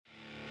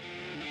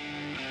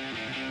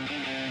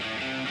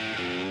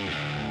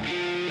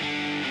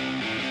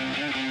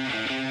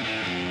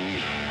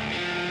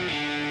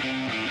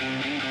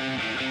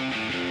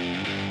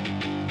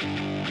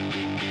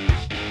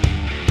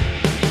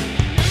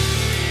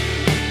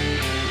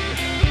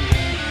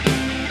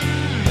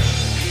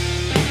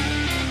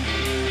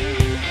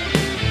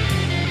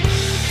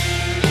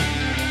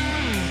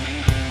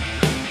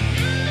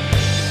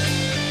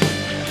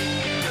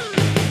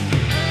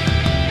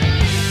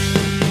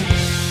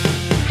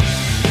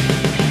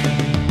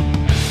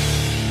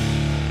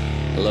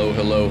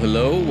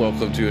Hello.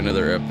 Welcome to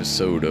another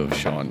episode of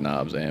Sean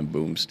Knobs and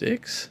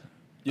Boomsticks.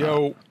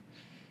 Yo.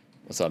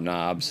 What's up,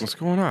 Knobs? What's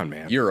going on,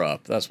 man? You're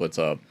up. That's what's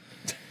up.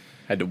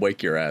 Had to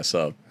wake your ass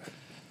up.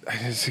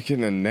 I was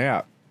getting a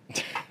nap.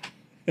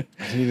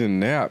 I need a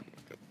nap.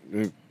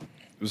 It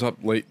was up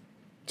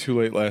too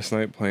late last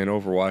night playing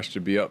Overwatch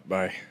to be up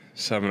by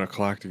 7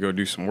 o'clock to go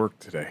do some work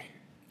today.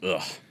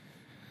 Ugh.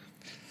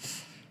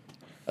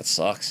 That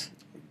sucks.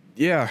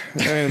 Yeah,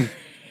 and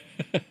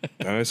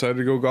then I decided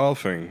to go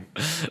golfing.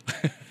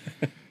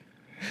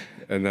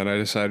 And then I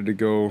decided to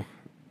go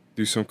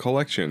do some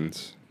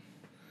collections.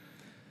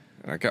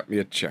 And I got me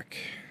a check.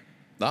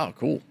 Oh,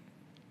 cool.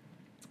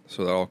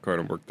 So that all kind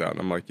of worked out. And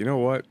I'm like, you know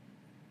what?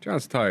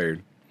 John's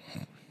tired.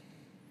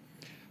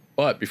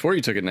 But before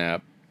you took a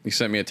nap, you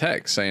sent me a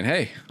text saying,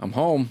 hey, I'm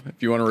home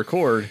if you want to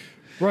record.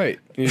 Right.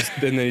 And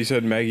then he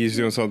said Maggie's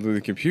doing something with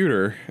the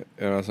computer.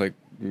 And I was like,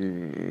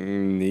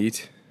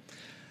 neat.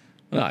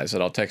 No, I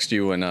said, I'll text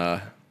you when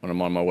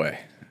I'm on my way.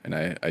 And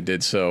I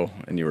did so,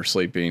 and you were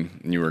sleeping,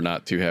 and you were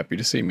not too happy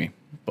to see me.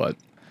 But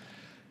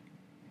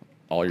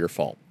all your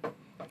fault.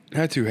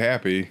 Not too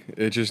happy.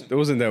 It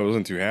wasn't that I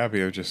wasn't too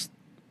happy. I just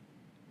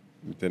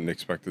didn't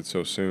expect it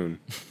so soon.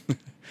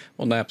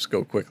 Well, naps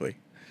go quickly.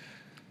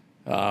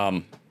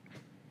 All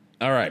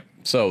right.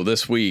 So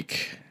this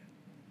week,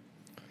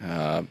 you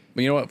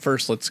know what?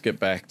 First, let's get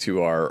back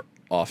to our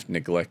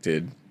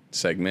oft-neglected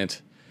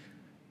segment.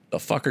 The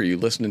fuck are you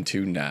listening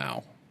to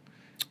now?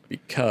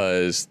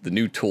 Because the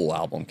new Tool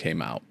album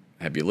came out.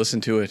 Have you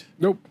listened to it?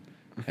 Nope.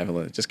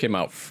 It just came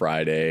out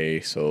Friday,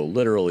 so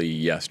literally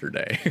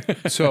yesterday.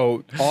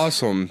 So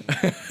awesome.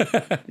 You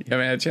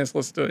haven't had a chance to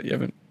listen to it? You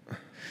haven't?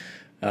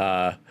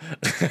 I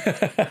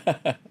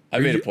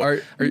made a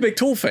point. I'm a big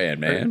Tool fan,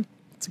 man.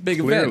 It's a big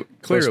event.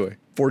 Clearly.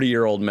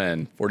 40-year-old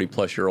men,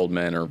 40-plus-year-old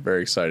men are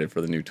very excited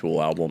for the new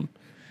Tool album.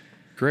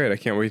 Great. I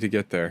can't wait to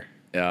get there.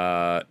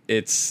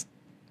 It's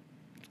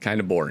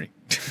kind of boring.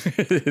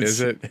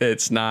 Is it?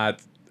 It's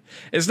not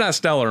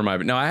stellar in my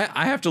opinion. No,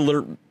 I have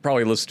to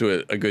probably listen to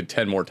it a good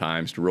 10 more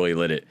times to really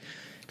let it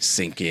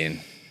sink in.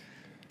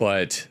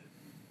 But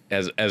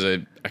I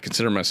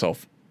consider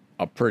myself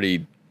a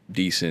pretty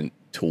decent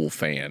Tool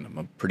fan. I'm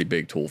a pretty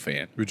big Tool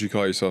fan. Would you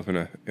call yourself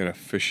an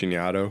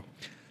aficionado?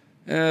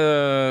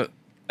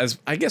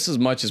 As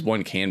much as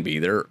one can be.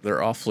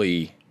 They're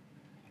awfully,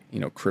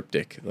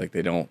 cryptic. Like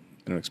they don't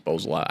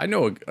expose a lot. I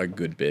know a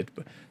good bit,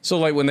 but so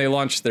like when they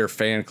launched their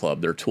fan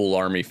club, their Tool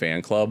Army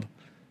fan club,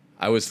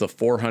 I was the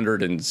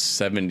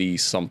 470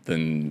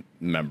 something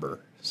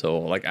member. So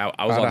like I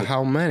was Out on of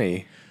how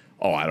many?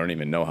 Oh, I don't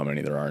even know how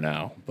many there are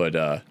now, but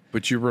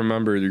you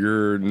remember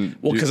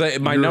because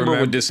my number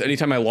would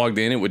anytime I logged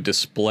in, it would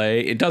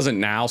display. It doesn't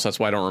now, so that's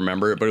why I don't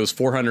remember it. But it was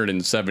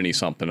 470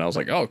 something. I was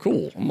like, oh,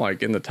 cool. I'm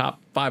like in the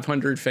top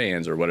 500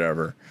 fans or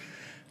whatever.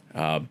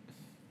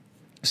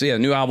 So yeah,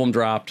 new album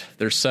dropped.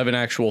 There's 7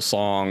 actual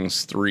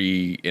songs,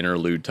 3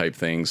 interlude type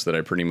things that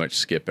I pretty much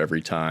skip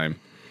every time.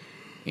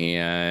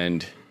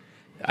 And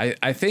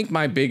I think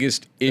my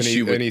biggest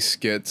issue any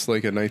skits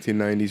like a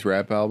 1990s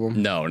rap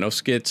album? No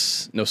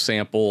skits, no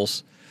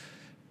samples.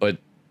 But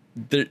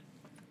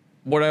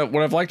what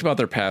I've liked about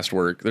their past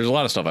work, there's a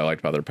lot of stuff I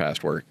liked about their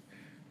past work.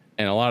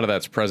 And a lot of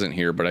that's present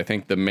here, but I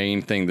think the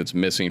main thing that's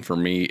missing for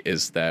me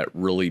is that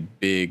really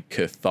big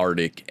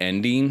cathartic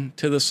ending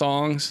to the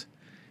songs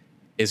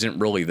isn't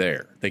really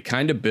there. They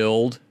kind of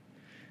build,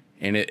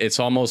 and it's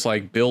almost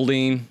like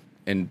building,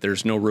 and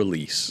there's no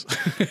release.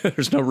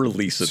 There's no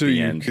release at the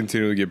end. So you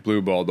continually get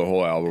blue-balled the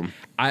whole album.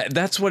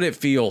 That's what it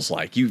feels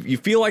like. You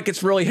feel like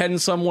it's really heading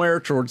somewhere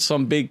towards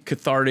some big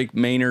cathartic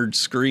Maynard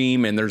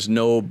scream, and there's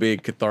no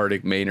big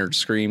cathartic Maynard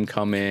scream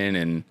come in,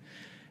 and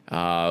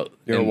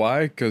you know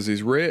why? Because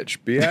he's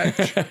rich,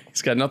 bitch.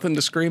 He's got nothing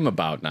to scream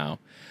about now.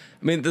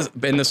 I mean,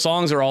 and the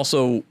songs are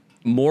also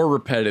more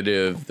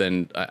repetitive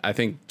than I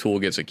think Tool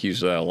gets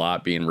accused of that a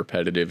lot, being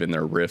repetitive in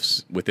their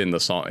riffs within the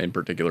song, in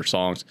particular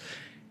songs.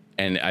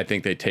 And I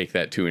think they take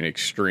that to an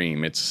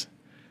extreme. It's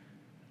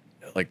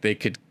like they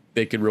could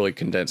really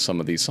condense some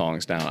of these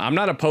songs down. I'm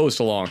not opposed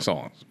to long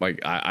songs.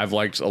 Like I've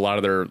liked a lot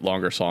of their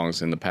longer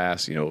songs in the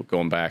past,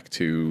 going back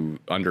to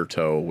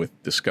Undertow with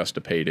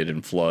Disgustipated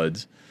and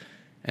Floods.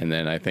 And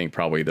then I think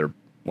probably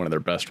one of their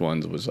best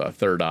ones was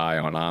Third Eye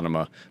on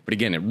Anima. But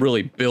again, it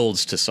really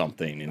builds to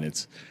something, and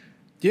it's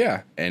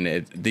yeah.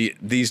 And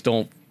these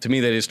don't, to me,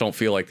 they just don't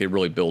feel like they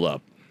really build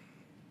up.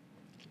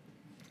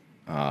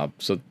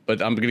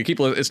 But I'm gonna keep.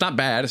 It's not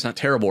bad. It's not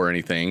terrible or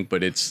anything.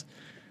 But it's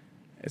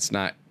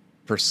not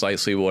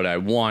precisely what I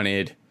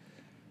wanted.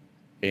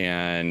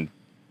 And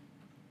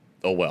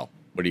oh well,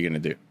 what are you gonna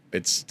do?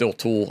 It's still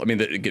Tool. I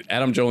mean,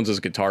 Adam Jones's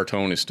guitar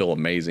tone is still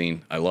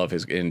amazing. I love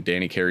and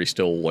Danny Carey's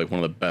still like one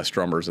of the best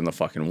drummers in the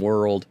fucking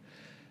world.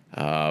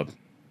 But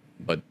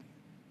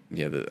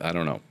yeah, I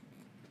don't know.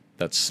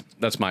 That's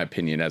my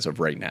opinion as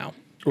of right now.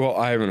 Well,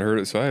 I haven't heard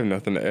it, so I have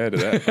nothing to add to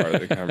that part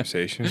of the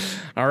conversation.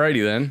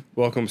 Alrighty then.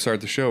 Welcome to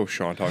Start the Show.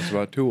 Sean talks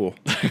about Tool.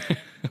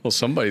 Well,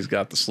 somebody's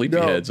got the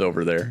sleepyheads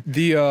over there.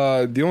 The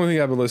only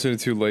thing I've been listening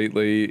to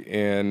lately,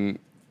 and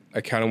I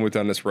kind of went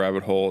down this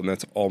rabbit hole, and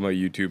that's all my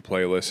YouTube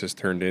playlist has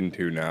turned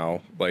into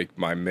now. Like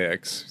my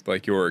mix,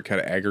 like it kind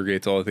of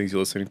aggregates all the things you're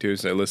listening to.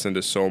 So I listened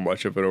to so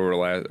much of it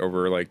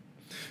over like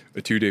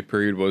a 2-day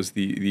period. Was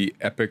the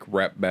epic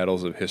rap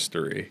battles of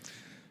history.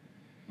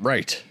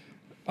 Right.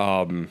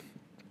 Some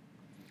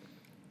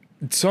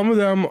of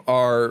them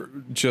are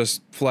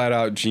just flat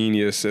out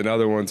genius, and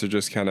other ones are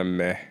just kind of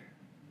meh.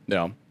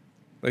 Yeah.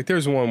 Like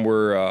there's one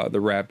where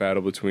the rap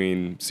battle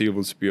between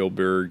Steven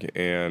Spielberg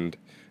and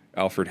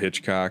Alfred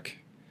Hitchcock,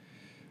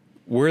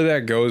 where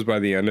that goes by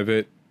the end of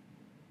it,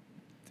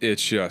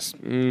 it's just,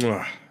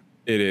 it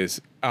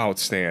is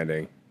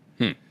outstanding.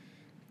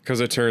 Because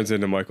it turns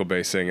into Michael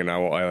Bay singing I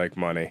Like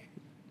Money.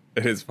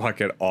 It is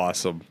fucking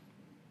awesome.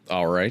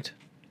 All right.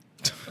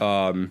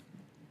 I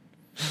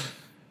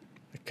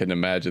couldn't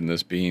imagine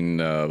this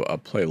being a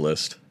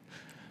playlist.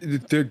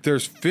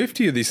 There's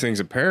 50 of these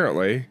things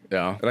apparently.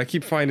 Yeah. And I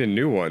keep finding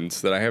new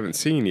ones that I haven't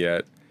seen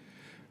yet.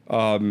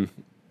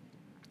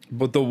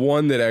 But the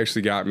one that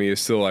actually got me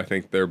is still, I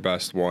think, their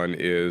best one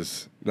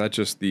is not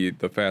just the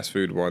fast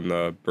food one,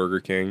 the Burger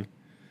King.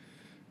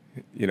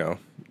 You know,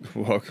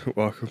 welcome.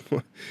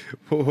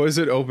 What was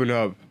it? Open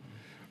up.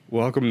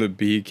 Welcome to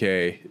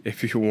BK.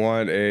 If you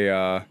want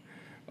a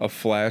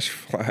flash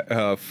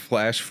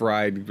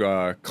fried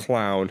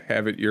clown,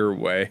 have it your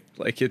way.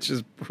 Like, it's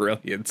just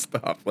brilliant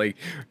stuff. Like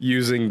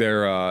using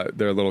their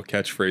little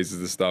catchphrases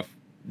and stuff,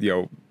 you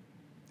know,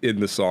 in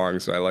the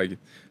songs. I like it.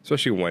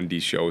 Especially when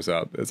Wendy shows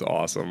up. It's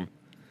awesome.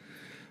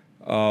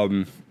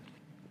 No,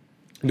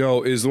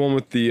 is the one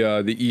with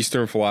the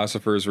Eastern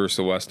philosophers versus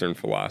the Western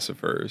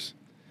philosophers.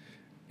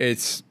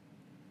 It's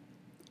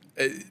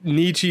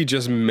Nietzsche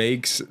just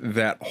makes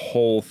that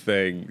whole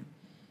thing,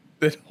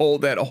 that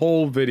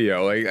whole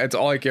video. Like that's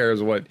all I care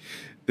is what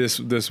this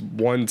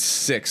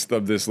 1/6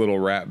 of this little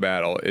rap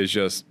battle is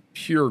just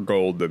pure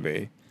gold to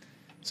me.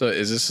 So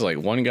is this like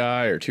one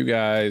guy or two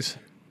guys,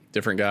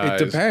 different guys?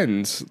 It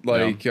depends.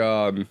 Like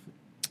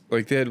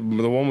like they had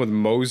the one with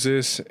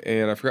Moses,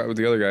 and I forgot what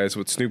the other guy is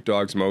with Snoop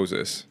Dogg's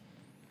Moses.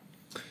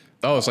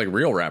 Oh, it's like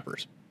real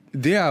rappers.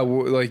 Yeah,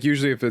 like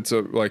usually if it's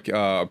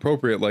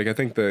appropriate, like I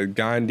think the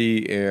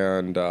Gandhi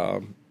and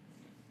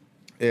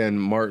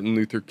Martin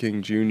Luther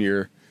King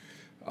Jr.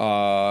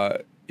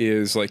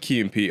 Is like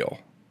Key and Peele.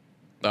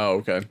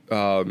 Oh, okay.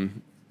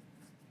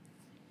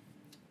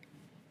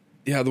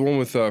 Yeah, the one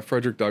with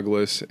Frederick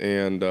Douglass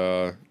and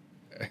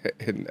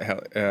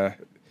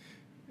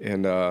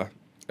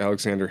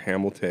Alexander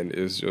Hamilton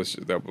is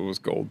just, that was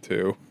gold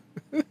too.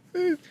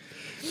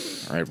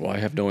 All right. Well, I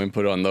have no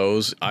input on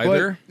those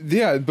either.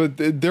 But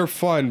they're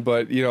fun.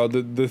 But you know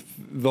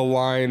the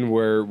line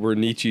where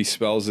Nietzsche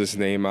spells his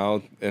name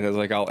out and it's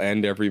like, I'll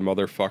end every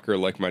motherfucker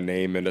like my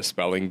name in a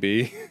spelling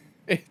bee.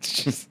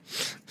 It's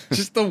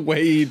just the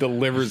way he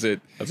delivers it.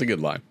 That's a good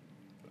line.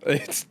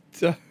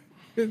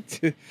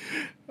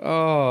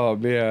 Oh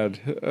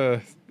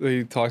man,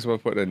 he talks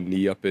about putting a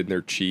knee up in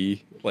their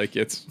chi. Like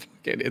it's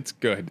good.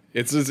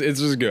 It's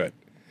just good.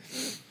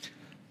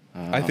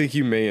 I think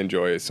you may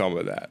enjoy some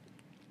of that.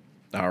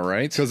 All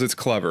right, because it's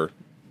clever.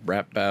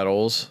 Rap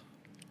battles.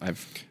 I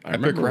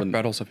remember rap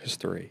battles of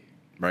history.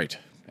 Right,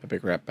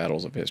 epic rap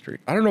battles of history.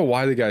 I don't know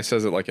why the guy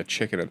says it like a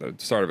chicken at the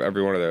start of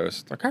every one of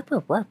those. Like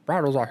epic rap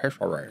battles of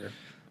history.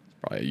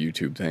 Probably a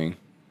YouTube thing.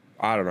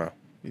 I don't know.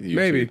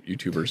 Maybe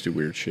YouTubers do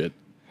weird shit.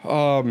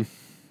 So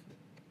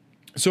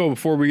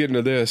before we get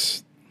into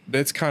this,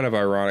 that's kind of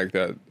ironic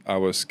that I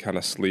was kind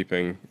of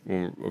sleeping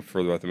for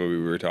about the movie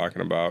we were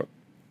talking about.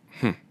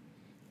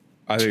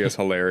 I think it's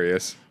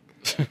hilarious.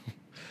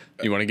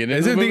 You want to get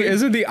into it?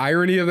 Isn't the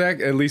irony of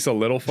that at least a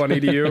little funny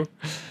to you?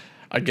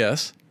 I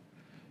guess.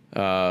 It'd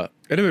have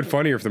been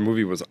funnier if the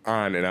movie was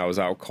on and I was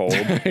out cold.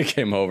 I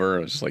came over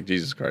and I was just like,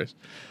 Jesus Christ.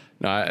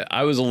 No,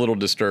 I was a little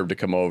disturbed to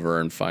come over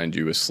and find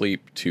you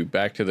asleep to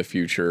Back to the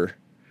Future.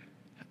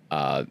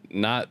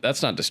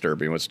 That's not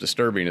disturbing. What's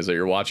disturbing is that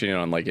you're watching it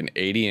on like an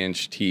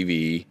 80-inch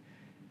TV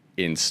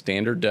in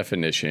standard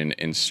definition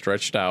and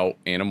stretched out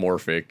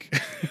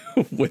anamorphic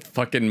with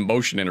fucking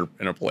motion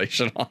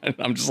interpolation on it.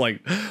 I'm just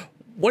like,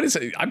 what is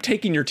it? I'm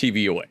taking your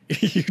TV away.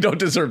 You don't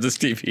deserve this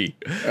TV.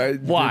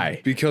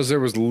 Why? Because there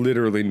was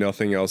literally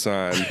nothing else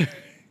on.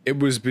 It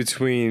was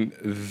between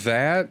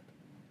that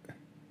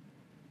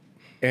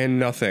and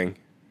nothing.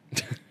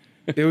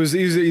 It was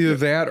either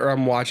that or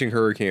I'm watching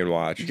Hurricane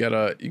Watch. You got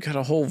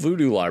a whole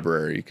Vudu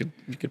library. You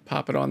could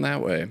pop it on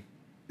that way.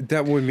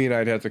 That would mean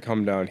I'd have to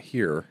come down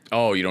here.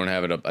 Oh, you don't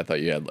have it up. I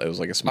thought you had. It was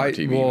like a smart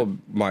TV. Well,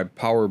 my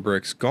power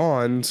brick's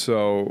gone,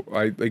 so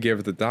I gave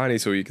it to Donnie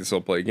so he can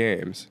still play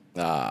games.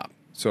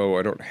 So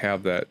I don't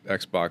have that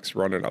Xbox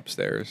running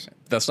upstairs.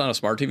 That's not a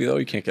smart TV though.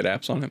 You can't get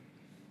apps on it.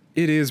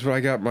 It is, but I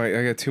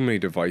got too many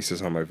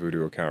devices on my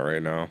Vudu account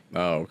right now.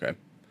 Oh, okay.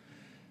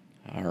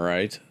 All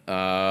right.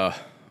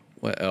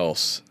 What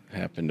else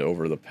happened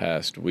over the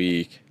past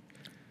week?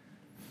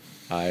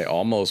 I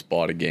almost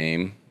bought a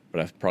game,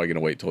 but I'm probably going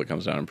to wait till it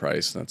comes down in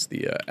price. That's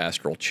the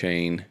Astral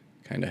Chain,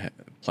 kind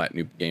of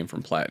new game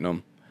from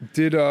Platinum.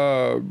 Did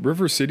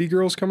River City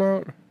Girls come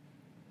out?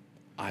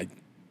 I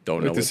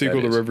don't know. Like the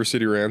sequel to River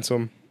City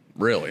Ransom?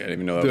 Really? I didn't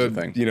even know that was a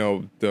thing. You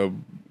know, the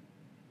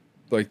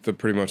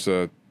pretty much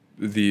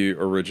the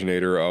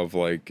originator of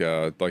like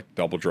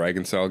Double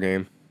Dragon style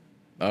game.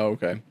 Oh,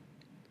 okay.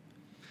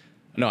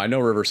 No, I know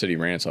River City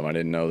Ransom. I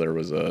didn't know there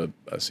was a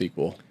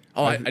sequel.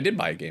 Oh, I did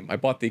buy a game. I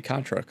bought the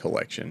Contra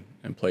collection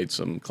and played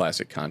some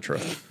classic Contra.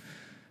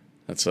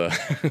 That's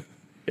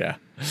yeah.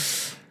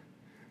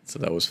 So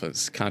that was fun.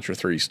 Contra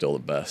 3 is still the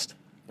best.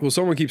 Well,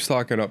 someone keeps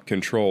talking up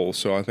Control,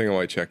 so I think I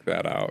might check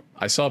that out.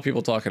 I saw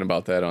people talking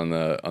about that on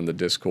the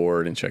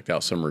Discord and checked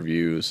out some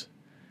reviews.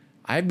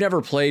 I've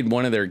never played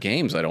one of their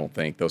games, I don't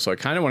think, though. So I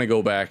kind of want to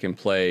go back and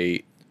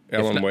play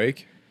Alan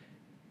Wake.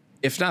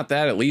 If not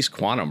that, at least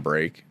Quantum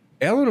Break.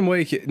 Alan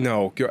Wake,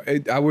 no,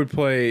 I would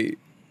play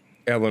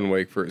Alan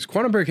Wake first.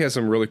 Quantum Break has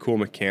some really cool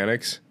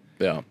mechanics.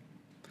 Yeah.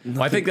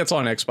 Well, I think that's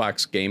on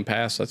Xbox Game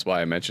Pass. That's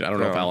why I mentioned. I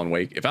don't know if Alan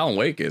Wake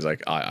is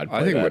like I'd play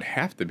I think that. it would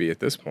have to be at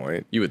this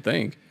point. You would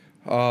think.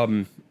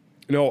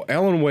 No,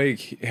 Alan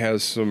Wake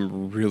has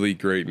some really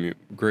great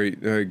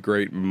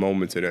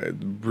moments in it.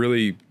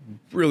 Really,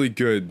 really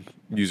good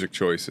music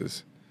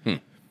choices.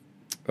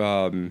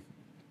 There's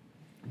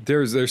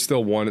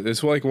still one.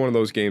 It's like one of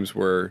those games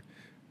where,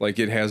 like,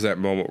 it has that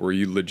moment where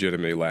you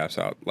legitimately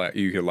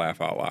you can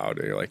laugh out loud.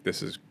 And you're like,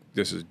 this is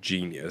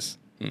genius.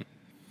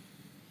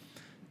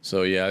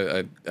 So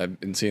yeah, I've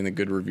been seeing the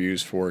good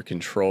reviews for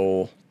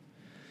Control.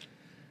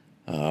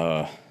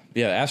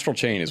 Yeah, Astral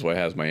Chain is what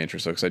has my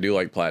interest, because I do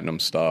like Platinum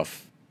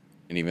stuff,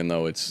 and even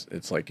though it's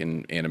like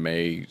an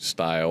anime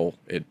style,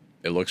 it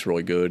looks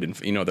really good, and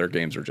you know their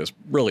games are just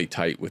really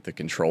tight with the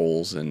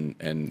controls and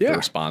the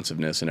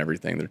responsiveness and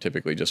everything. They're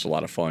typically just a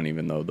lot of fun,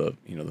 even though the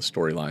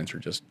storylines are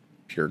just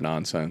pure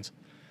nonsense.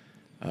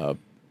 And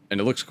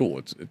it looks cool.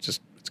 It's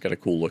got a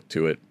cool look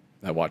to it.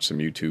 I watched some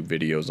YouTube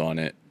videos on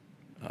it.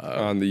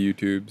 On the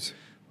YouTubes.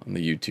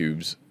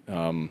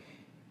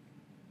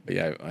 But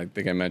yeah, I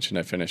think I mentioned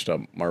I finished up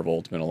Marvel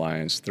Ultimate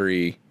Alliance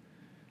 3,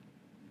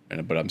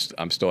 but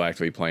I'm still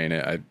actively playing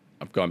it.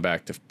 I've gone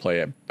back to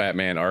play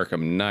Batman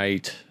Arkham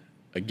Knight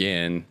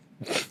again,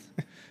 but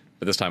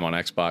this time on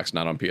Xbox,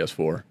 not on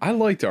PS4. I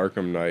liked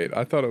Arkham Knight.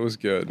 I thought it was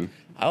good.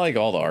 I like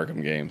all the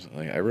Arkham games.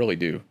 I really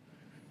do.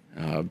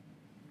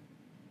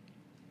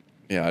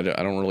 Yeah, I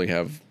don't really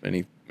have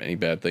any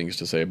bad things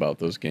to say about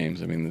those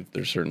games. I mean,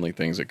 there's certainly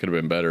things that could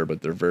have been better,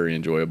 but they're very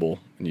enjoyable,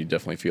 and you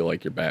definitely feel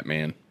like you're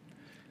Batman,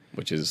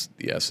 which is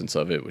the essence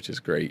of it, which is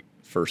great.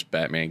 First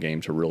Batman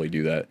game to really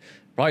do that.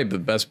 Probably the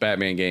best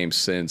Batman game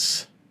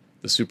since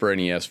the Super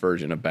NES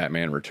version of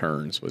Batman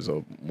Returns was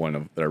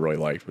one that I really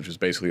liked, which was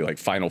basically like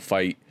Final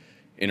Fight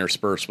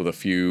interspersed with a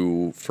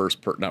few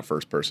not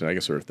first person, I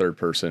guess they were third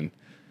person,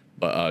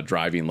 but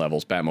driving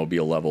levels,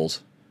 Batmobile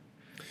levels,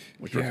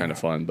 which were kind of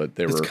fun. But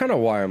It's kind of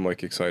why I'm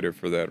like excited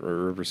for that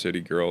River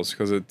City Girls,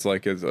 because it's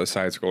like a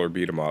side scroller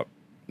beat 'em up.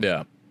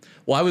 Yeah.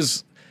 Well,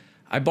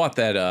 I bought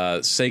that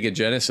Sega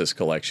Genesis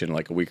collection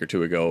like a week or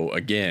two ago.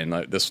 Again,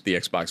 this is the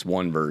Xbox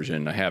One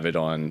version. I have it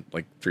on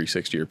like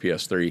 360 or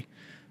PS3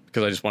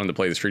 because I just wanted to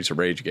play the Streets of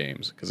Rage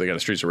games, because they got a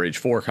Streets of Rage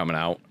 4 coming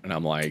out, and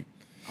I'm like,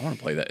 I want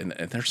to play that, and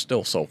they're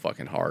still so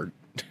fucking hard.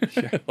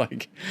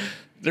 Like,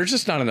 there's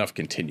just not enough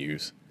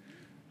continues.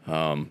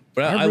 But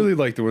I really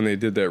liked it when they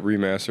did that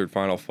remastered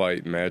Final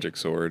Fight Magic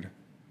Sword.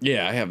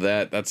 Yeah, I have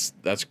that.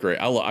 That's great.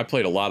 I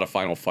played a lot of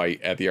Final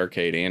Fight at the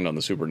arcade and on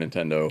the Super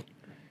Nintendo,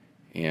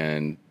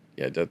 and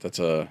yeah,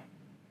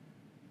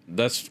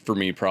 that's for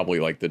me probably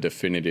like the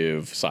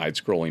definitive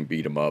side-scrolling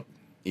beat 'em up,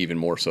 even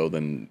more so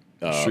than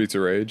Streets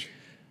of Rage.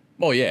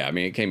 Well, yeah, I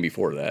mean it came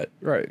before that,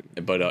 right?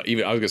 But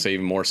even I was gonna say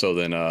even more so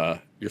than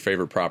your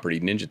favorite property,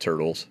 Ninja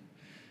Turtles,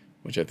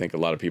 which I think a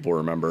lot of people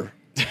remember.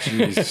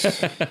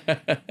 Jeez.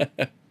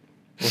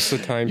 What's the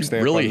timestamp?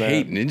 You really on that?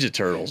 hate Ninja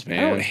Turtles,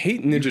 man. I don't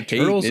hate Ninja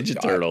Turtles. Ninja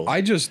Turtles.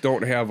 I just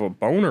don't have a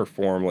boner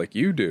for them like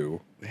you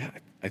do. Yeah,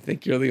 I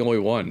think you're the only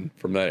one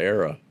from that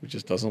era who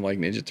just doesn't like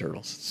Ninja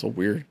Turtles. It's so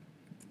weird.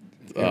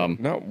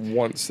 Not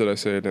once did I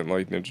say I didn't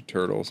like Ninja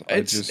Turtles.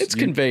 It's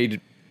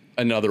conveyed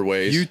in other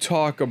ways. You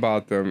talk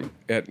about them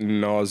ad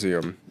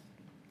nauseum.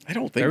 I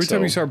don't think Every so.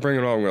 time you start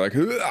bringing them up, we're like,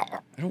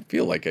 ugh. I don't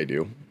feel like I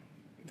do.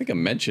 I think a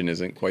mention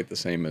isn't quite the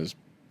same as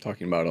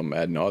talking about them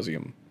ad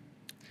nauseum.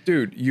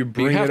 Dude, you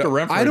bring have it to up.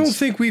 reference. I don't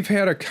think we've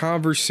had a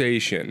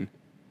conversation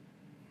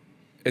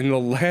in the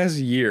last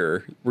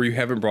year where you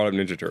haven't brought up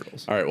Ninja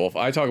Turtles. All right, well, if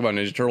I talk about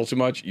Ninja Turtles too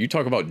much, you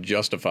talk about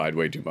Justified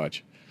way too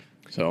much.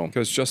 So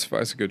Because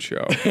Justified's a good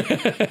show.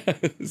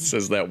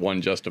 says that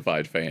one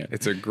Justified fan.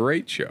 It's a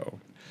great show.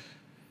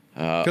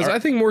 Because I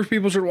think more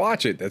people should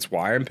watch it. That's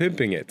why I'm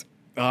pimping it.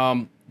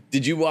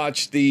 Did you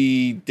watch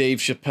the Dave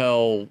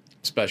Chappelle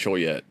special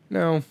yet?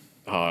 No.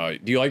 Do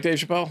you like Dave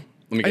Chappelle?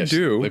 Let me guess. I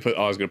do.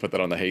 I was going to put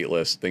that on the hate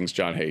list. Things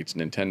John hates: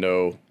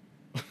 Nintendo,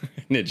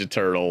 Ninja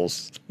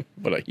Turtles,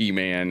 but a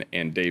He-Man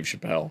and Dave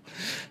Chappelle.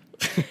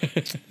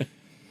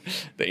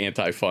 The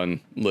anti-fun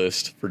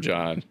list for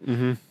John.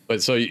 Mm-hmm.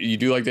 But so you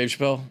do like Dave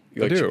Chappelle?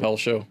 You like Chappelle's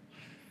show?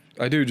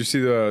 I do. Did you see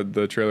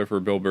the trailer for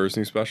Bill Burr's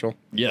new special?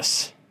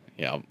 Yes.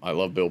 Yeah, I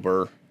love Bill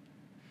Burr.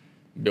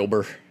 Bill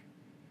Burr.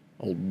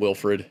 Old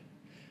Wilfred.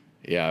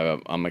 Yeah,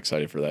 I'm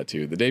excited for that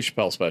too. The Dave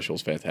Chappelle special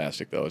is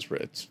fantastic, though.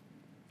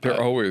 They're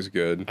always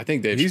good. I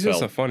think he's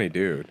just a funny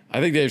dude.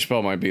 I think Dave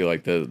Chappelle might be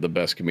like the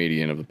best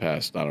comedian of the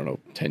past, I don't know,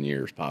 10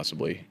 years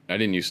possibly. I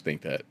didn't used to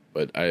think that,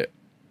 but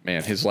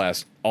man,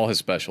 all his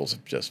specials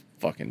have just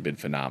fucking been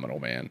phenomenal,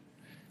 man.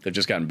 They've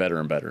just gotten better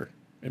and better,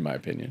 in my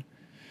opinion.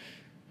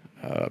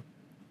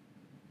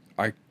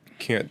 I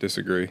can't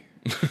disagree.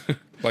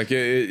 Like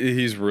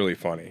he's really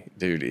funny,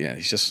 dude. Yeah,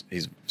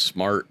 he's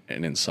smart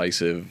and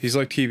incisive. He's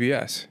like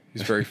TBS.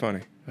 He's very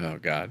funny. Oh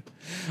God.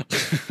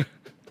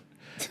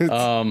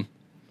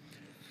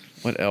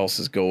 What else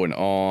is going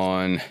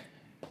on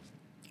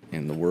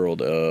in the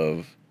world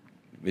of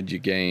video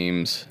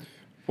games?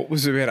 What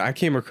was it, man? I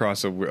came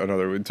across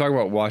another. Talk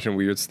about watching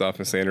weird stuff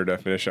in standard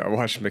definition. I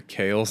watched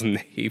McHale's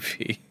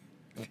Navy.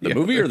 The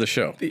movie or the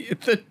show?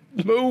 The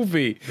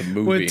movie. The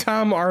movie with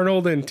Tom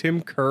Arnold and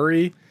Tim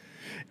Curry,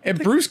 and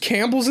Bruce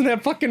Campbell's in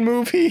that fucking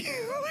movie.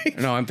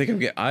 No, I'm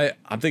thinking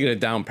of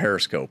Down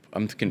Periscope.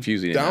 I'm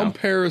confusing it Down now.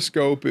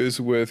 Periscope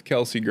is with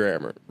Kelsey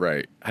Grammer.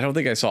 Right. I don't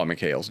think I saw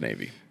McHale's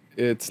Navy.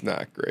 It's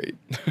not great.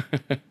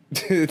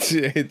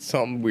 it's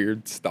some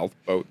weird stealth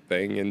boat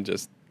thing, and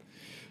just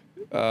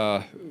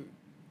Tom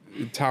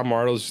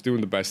Arnold's just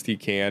doing the best he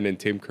can, and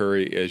Tim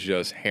Curry is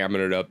just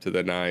hamming it up to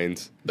the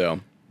nines. Yeah,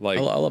 like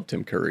I love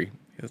Tim Curry.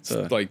 It's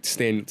like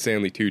Stanley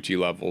Tucci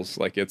levels.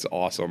 Like, it's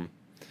awesome,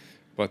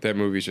 but that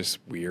movie's just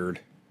weird.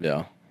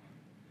 Yeah.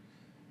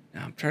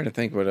 I'm trying to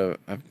think what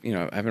I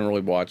haven't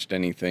really watched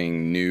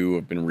anything new.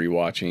 I've been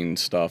rewatching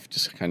stuff,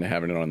 just kind of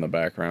having it on the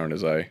background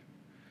as I.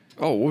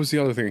 Oh, what was the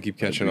other thing I keep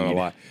catching on a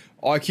lot?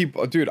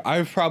 Dude,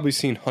 I've probably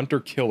seen Hunter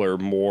Killer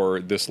more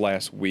this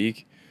last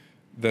week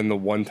than the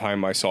one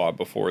time I saw it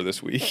before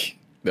this week.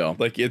 Yeah.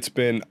 Like, it's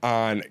been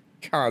on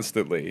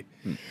constantly.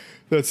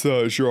 That's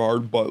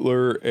Gerard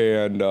Butler,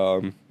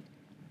 and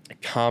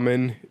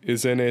Common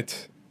is in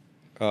it.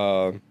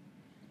 The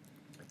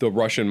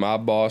Russian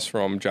mob boss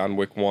from John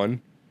Wick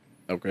 1.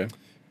 Okay.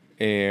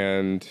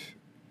 And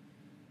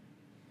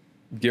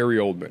Gary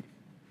Oldman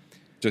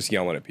just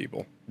yelling at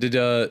people. Did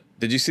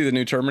you see the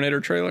new Terminator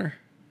trailer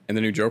and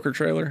the new Joker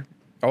trailer?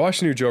 I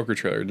watched the new Joker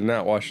trailer. Did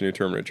not watch the new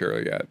Terminator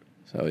trailer yet.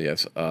 So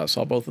yes,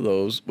 saw both of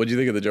those. What did you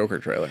think of the Joker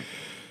trailer?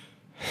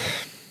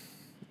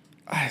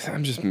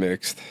 I'm just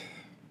mixed.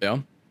 Yeah.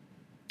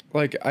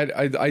 Like,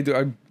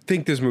 I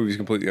think this movie is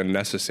completely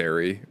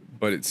unnecessary,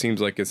 but it seems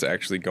like it's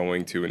actually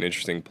going to an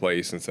interesting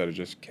place instead of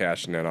just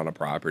cashing in on a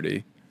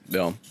property.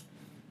 Yeah.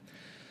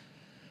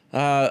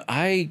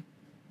 I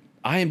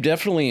am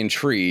definitely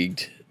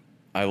intrigued.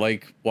 I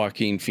like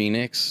Joaquin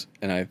Phoenix,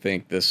 and I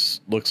think this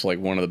looks like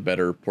one of the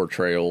better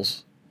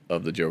portrayals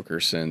of the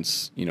Joker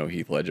since,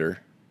 Heath Ledger.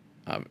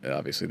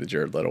 Obviously, the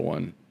Jared Leto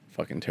one,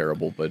 fucking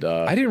terrible. But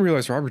I didn't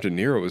realize Robert De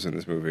Niro was in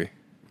this movie.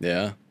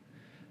 Yeah.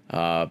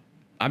 I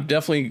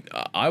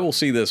will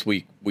see this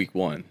week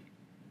one.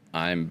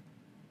 I'm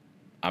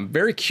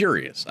very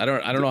curious. I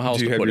don't know how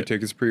else to put it. Do you have your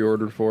tickets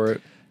pre-ordered for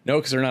it? No,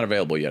 because they're not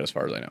available yet, as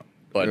far as I know.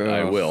 But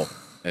I will.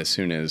 As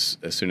soon as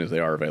they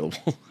are available,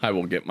 I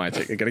will get my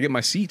ticket. I gotta get my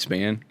seats,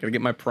 man. Gotta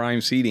get my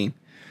prime seating.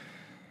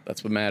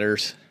 That's what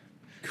matters.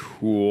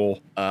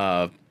 Cool.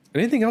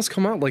 Anything else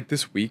come out like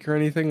this week or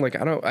anything? Like,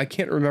 I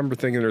can't remember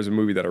thinking there's a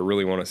movie that I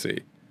really want to see.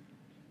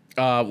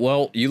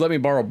 Well, you let me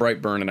borrow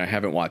Brightburn, and I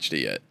haven't watched it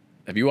yet.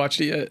 Have you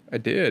watched it yet? I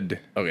did.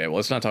 Okay, well,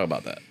 let's not talk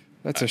about that.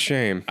 That's a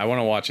shame. I want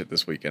to watch it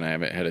this week, and I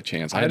haven't had a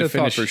chance. I had to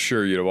thought for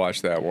sure you'd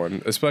watch that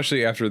one,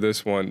 especially after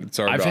this one. It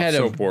started I've off had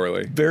so a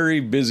poorly.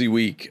 Very busy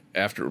week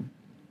after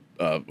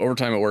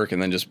overtime at work, and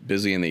then just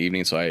busy in the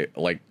evening. So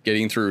I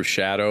getting through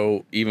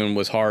Shadow even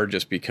was hard,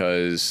 just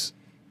because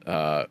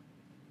I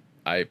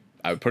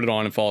would put it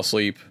on and fall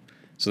asleep.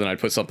 So then I'd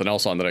put something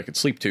else on that I could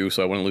sleep to,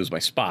 so I wouldn't lose my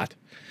spot.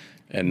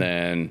 And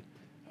then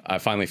I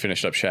finally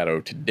finished up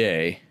Shadow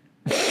today.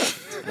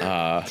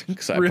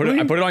 Because Really?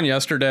 I put it on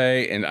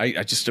yesterday, and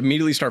I just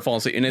immediately start falling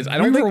asleep.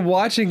 And we were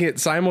watching it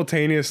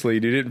simultaneously.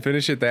 You didn't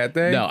finish it that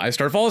day? No, I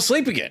start falling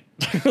asleep again.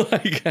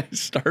 I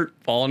start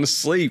falling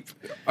asleep.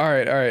 All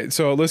right.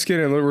 So let's get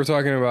in. We're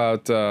talking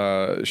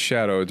about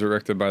Shadow,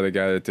 directed by the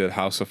guy that did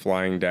House of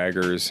Flying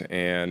Daggers,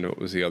 and what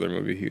was the other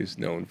movie he was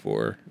known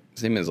for?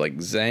 His name is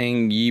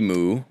Zhang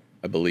Yimou,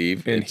 I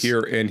believe. And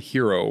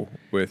Hero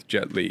with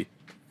Jet Li.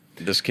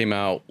 This came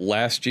out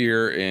last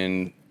year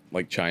in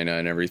China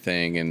and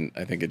everything, and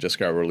I think it just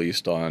got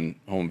released on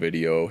home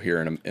video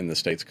here in the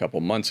States a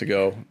couple months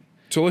ago.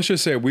 So let's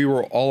just say we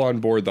were all on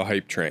board the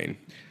hype train.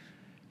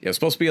 Yeah, it's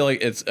supposed to be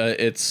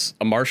it's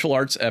a martial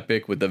arts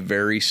epic with a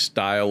very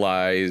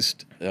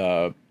stylized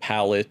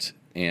palette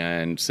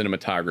and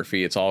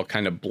cinematography. It's all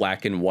kind of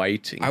black and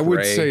white and I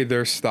would say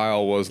their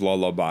style was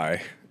lullaby.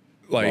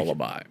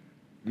 Lullaby.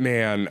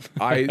 Man,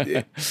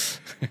 it's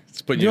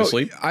putting you to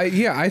sleep.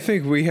 I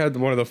think we had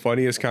one of the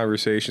funniest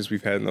conversations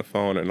we've had on the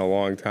phone in a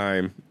long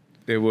time.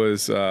 It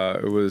was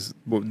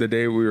the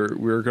day we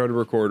were going to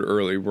record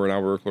early. We're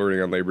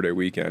recording on Labor Day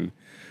weekend.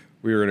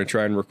 We were going to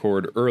try and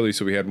record early,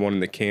 so we had one in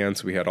the can,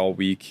 so we had all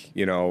week.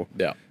 Yeah.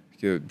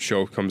 The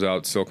show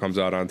still comes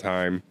out on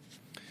time,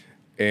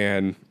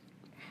 and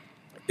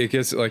it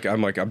gets like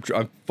I'm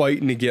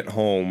fighting to get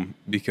home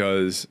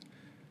because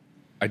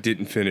I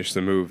didn't finish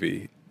the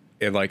movie.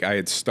 And like I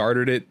had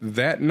started it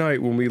that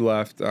night when we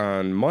left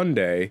on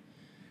Monday,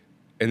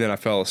 and then I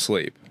fell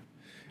asleep.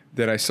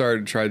 Then I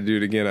started to try to do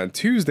it again on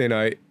Tuesday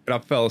night, and I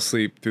fell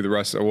asleep through the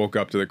rest. I woke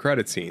up to the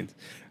credit scenes.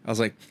 I was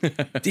like,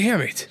 damn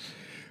it,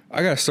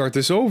 I gotta start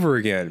this over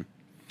again.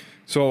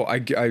 So I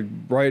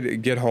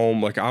get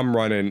home, like I'm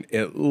running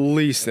at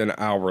least an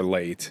hour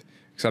late.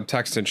 Because I'm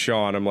texting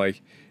Sean, I'm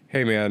like,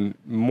 hey man,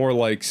 more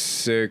like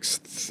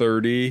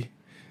 6:30.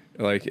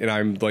 Like, and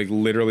I'm like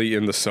literally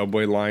in the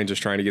subway line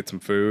just trying to get some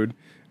food.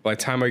 By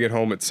the time I get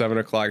home at 7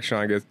 o'clock,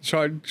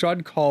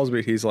 Sean calls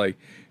me. He's like,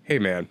 hey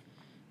man,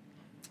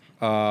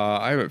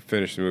 I haven't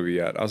finished the movie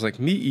yet. I was like,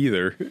 me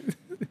either.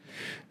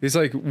 He's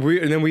like,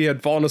 and then we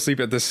had fallen asleep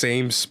at the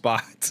same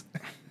spot.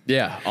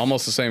 Yeah,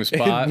 almost the same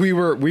spot. And we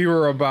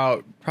were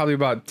probably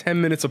about 10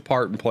 minutes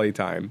apart in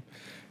playtime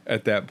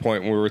at that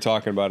point when we were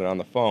talking about it on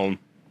the phone.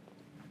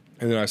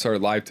 And then I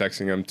started live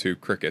texting him to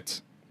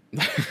crickets.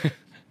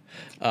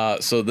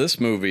 So this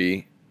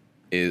movie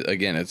is,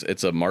 again,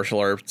 it's a martial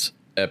arts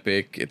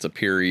epic. It's a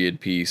period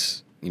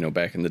piece,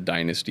 back in the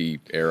Dynasty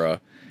era.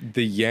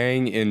 The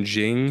Yang and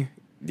Jing.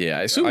 Yeah,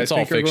 I assume it's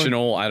all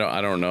fictional. I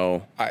don't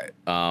know.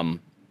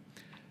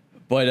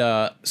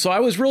 But so I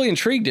was really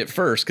intrigued at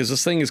first because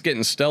this thing is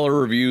getting stellar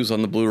reviews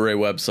on the Blu-ray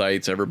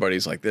websites.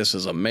 Everybody's like, this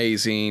is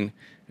amazing.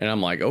 And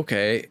I'm like,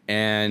 okay.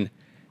 And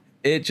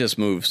it just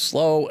moves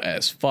slow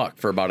as fuck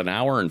for about an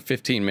hour and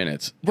 15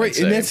 minutes. Right.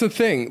 And that's the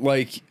thing.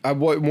 Like,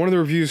 one of the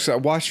reviews, I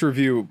watched a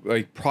review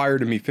like prior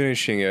to me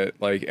finishing it,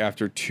 like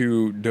after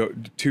two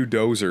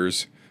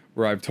dozers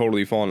where I've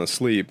totally fallen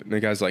asleep. And the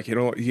guy's like,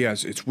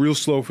 yes, it's real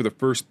slow for the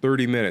first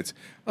 30 minutes.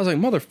 I was like,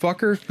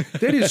 motherfucker,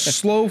 that is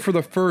slow for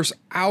the first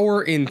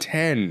hour and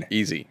 10.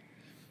 Easy.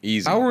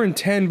 Hour and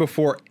 10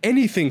 before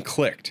anything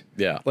clicked.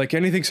 Yeah. Like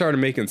anything started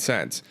making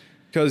sense.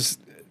 Because,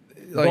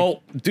 like,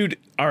 well, dude,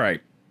 all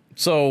right.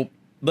 So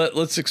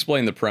let's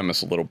explain the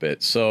premise a little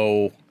bit.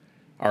 So,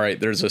 all right,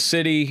 there's a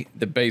city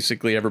that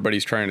basically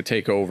everybody's trying to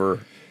take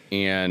over.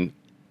 And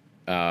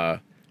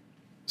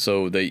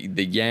so the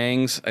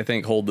Yangs, I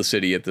think, hold the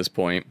city at this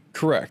point.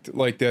 Correct.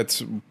 Like,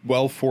 that's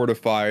well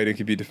fortified. It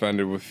can be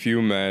defended with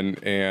few men,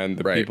 and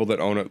the people that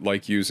own it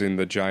like using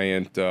the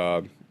giant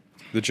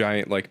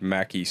like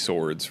Mackie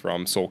swords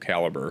from Soul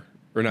Calibur,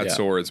 or not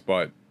swords,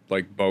 but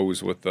like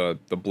bows with the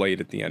blade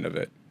at the end of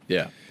it.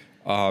 Yeah.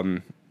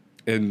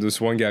 And this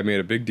one guy made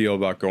a big deal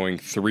about going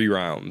 3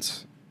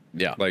 rounds.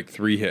 Yeah. Like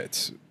 3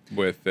 hits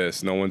with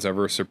this. No one's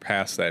ever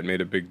surpassed that and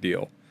made a big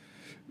deal.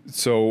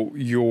 So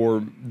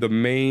the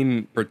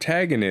main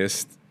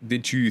protagonist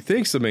that you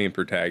think's the main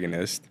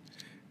protagonist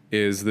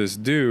is this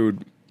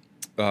dude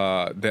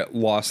that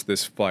lost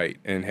this fight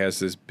and has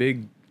this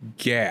big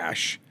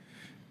gash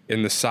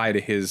in the side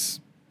of his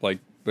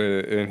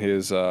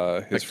his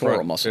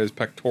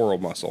pectoral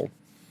muscle.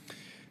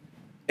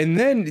 And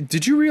then,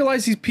 did you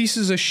realize these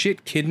pieces of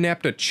shit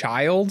kidnapped a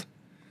child?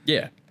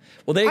 Yeah.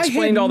 Well, they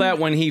explained all that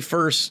when he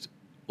first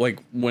went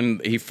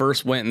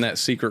in that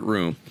secret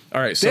room. All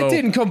right, so that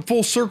didn't come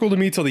full circle to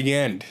me till the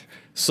end.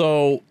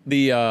 So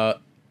so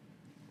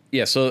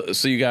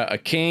you got a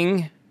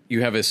king,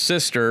 you have his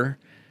sister,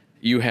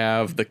 you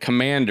have the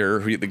commander,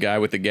 the guy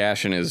with the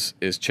gash in his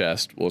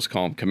chest. We'll just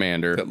call him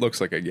Commander. That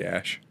looks like a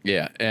gash.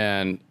 Yeah,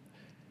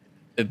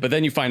 but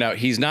then you find out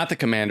he's not the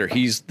commander,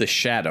 he's the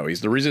Shadow.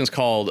 The reason it's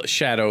called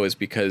Shadow is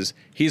because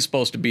he's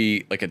supposed to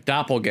be like a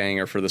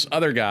doppelganger for this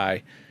other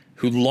guy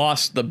who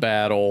lost the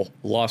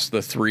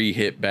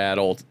 3-hit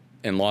battle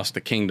and lost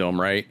the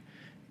kingdom, right?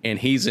 And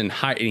he's and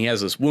he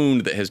has this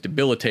wound that has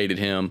debilitated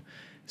him.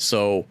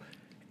 So,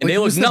 and they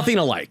look nothing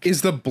alike.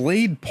 Is the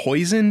blade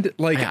poisoned?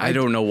 Like, I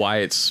don't know why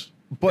it's...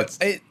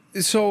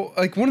 So,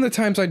 like, one of the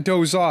times I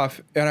doze off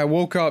and I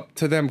woke up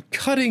to them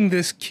cutting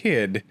this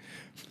kid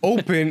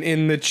open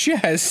in the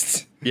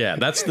chest. Yeah,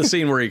 that's the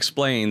scene where he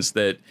explains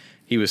that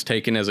he was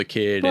taken as a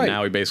kid and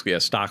now he basically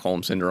has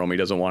Stockholm syndrome. He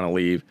doesn't want to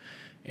leave.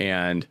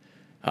 And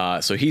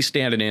so he's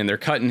standing in. They're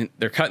cutting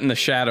the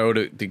Shadow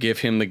to give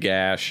him the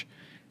gash.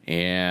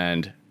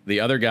 And the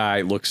other guy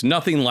looks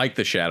nothing like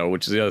the Shadow,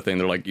 which is the other thing.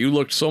 They're like, you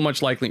look so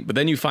much like... But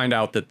then you find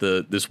out that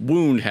this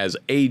wound has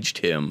aged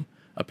him,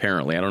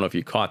 apparently. I don't know if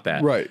you caught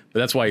that. Right. But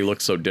that's why he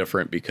looks so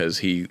different, because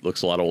he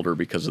looks a lot older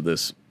because of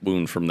this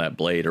wound from that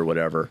blade or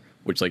whatever.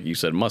 Which, like you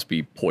said, must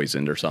be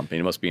poisoned or something.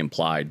 It must be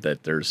implied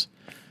that there's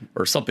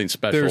something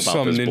special about this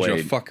blade.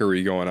 There's some ninja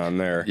fuckery going on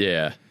there.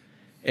 Yeah.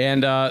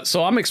 And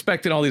so I'm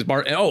expecting all these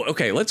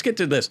okay, let's get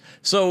to this.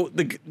 So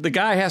the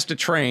guy has to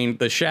train,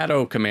 the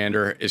Shadow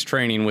Commander is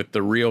training with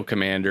the real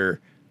commander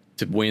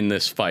to win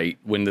this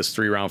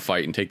 3-round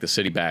fight and take the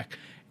city back.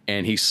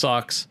 And he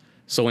sucks.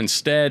 So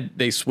instead,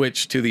 they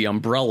switch to the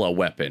umbrella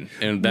weapon.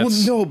 And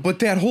that's... Well, no, but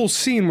that whole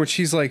scene where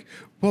she's like,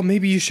 well,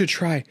 maybe you should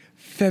try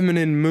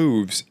feminine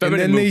moves. And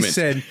then they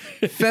said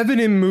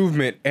feminine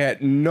movement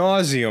at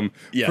nauseum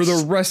for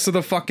the rest of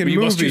the fucking movie.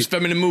 You must use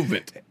feminine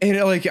movement. And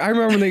like, I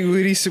remember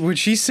when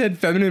she said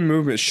feminine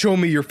movement, show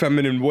me your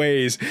feminine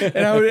ways.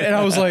 And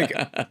I was like,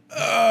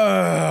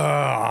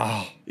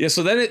 ugh. Yeah,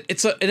 so then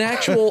it's an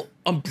actual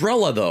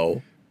umbrella,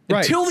 though.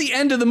 Right. Until the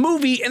end of the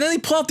movie, and then they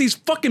pull out these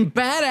fucking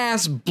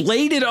badass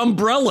bladed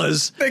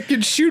umbrellas That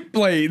can shoot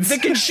blades.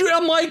 that can shoot.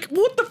 I'm like,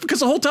 what the? Because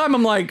the whole time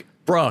I'm like,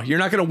 bro, you're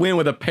not gonna win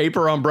with a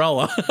paper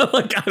umbrella.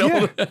 Like I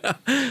don't.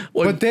 Yeah.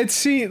 But that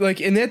scene,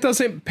 like, and that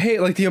doesn't pay.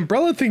 Like the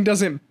umbrella thing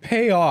doesn't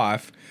pay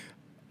off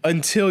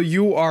until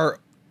you are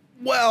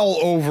well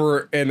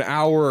over an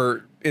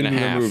hour in And a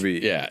the half. movie.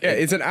 Yeah.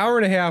 It's an hour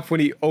and a half when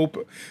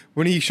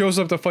he shows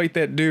up to fight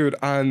that dude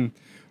on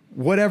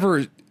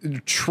whatever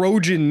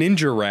Trojan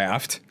ninja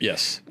raft.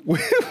 Yes.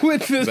 with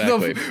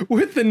Exactly.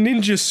 with the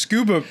ninja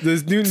scuba,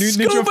 the new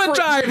Scuba ninja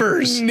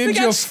divers. They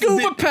got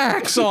scuba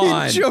packs on.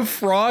 Ninja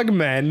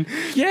frogmen.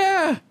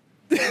 Yeah.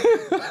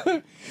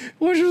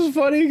 Which was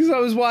funny because I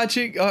was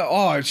watching.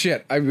 Oh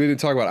shit! I didn't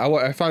talk about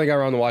it. I finally got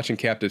around to watching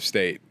Captive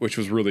State, which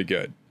was really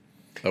good.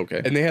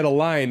 Okay. And they had a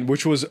line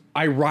which was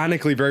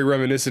ironically very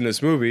reminiscent of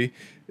this movie: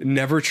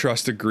 "Never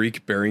trust a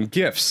Greek bearing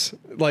gifts,"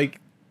 like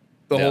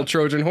the whole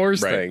Trojan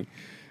horse Right. thing.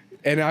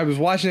 And I was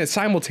watching it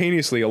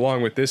simultaneously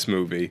along with this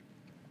movie.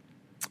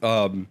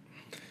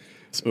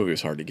 This movie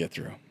was hard to get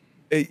through.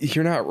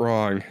 You're not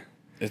wrong.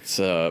 It's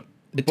dude,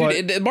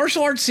 the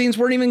martial arts scenes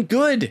weren't even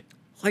good.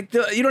 Like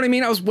you know what I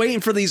mean? I was waiting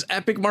for these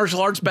epic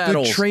martial arts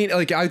battles.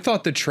 I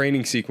thought the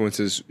training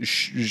sequences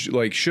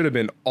should have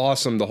been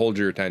awesome to hold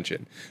your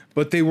attention,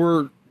 but they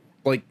were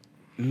like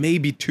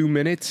maybe 2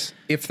 minutes,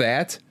 if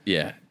that.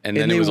 Yeah, and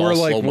then they it was were all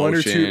like slow one or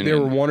motion two. There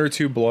were and- one or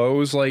two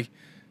blows. Like,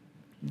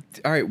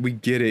 all right, we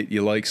get it.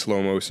 You like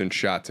slow motion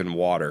shots in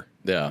water.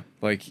 Yeah,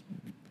 Like,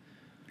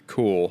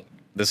 cool.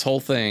 this whole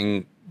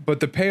thing. But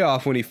the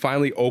payoff when he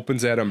finally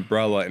opens that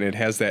umbrella and it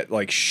has that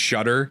like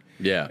shutter.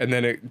 Yeah. And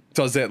then it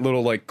does that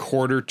little like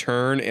quarter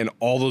turn and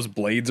all those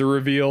blades are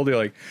revealed. You're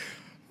like,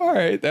 all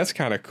right, that's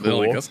kind of They're cool.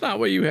 like, that's not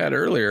what you had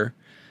earlier.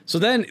 So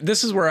then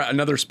this is where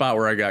another spot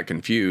where I got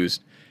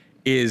confused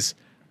is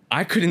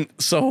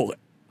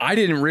I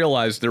didn't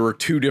realize there were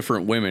two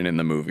different women in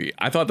the movie.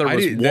 I thought there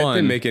was one. That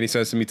didn't make any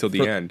sense to me till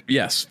the end.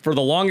 Yes. For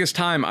the longest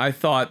time, I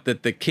thought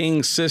that the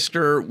king's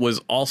sister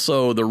was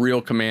also the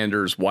real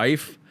commander's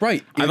wife.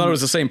 Right. I thought it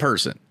was the same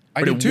person,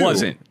 I but did it too.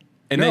 wasn't.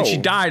 And then she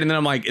No. died, and then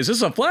I'm like, is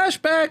this a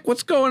flashback?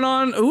 What's going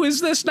on? Who is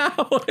this now?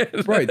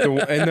 Right.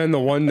 And then the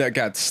one that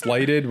got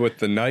slighted with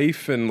the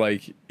knife and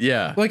like,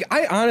 Yeah.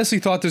 I honestly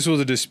thought this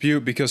was a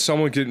dispute because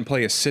someone didn't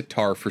play a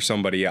sitar for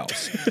somebody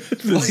else.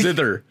 The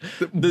zither.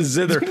 The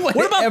zither. What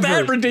about that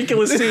Whatever.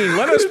 ridiculous scene?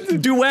 Let us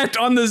duet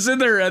on the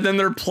zither, and then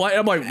they're playing.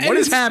 I'm like, what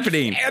is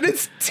happening? And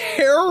it's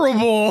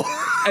terrible.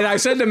 And I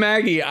said to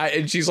Maggie,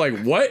 and she's like,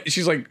 what?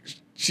 She's like,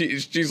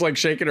 she's like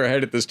shaking her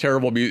head at this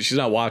terrible music. She's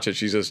not watching.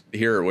 She's just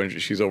hear it when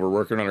she's over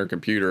working on her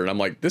computer. And I'm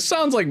like, this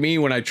sounds like me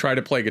when I try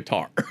to play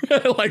guitar.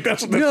 Like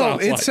that's what this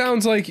sounds like.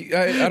 Sounds like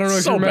I don't know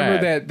if So you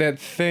remember bad. that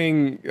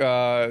thing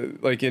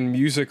like in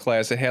music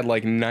class. It had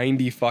like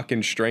 90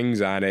 fucking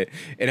strings on it,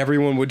 and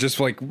everyone would just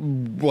like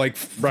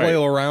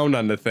flail around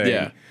on the thing.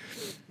 Yeah.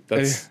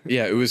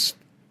 It was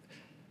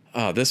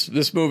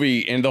this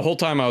movie, and the whole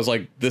time I was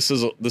like, this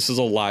is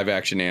a live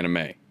action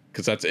anime.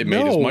 Because it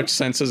made as much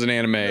sense as an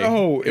anime.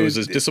 No, it was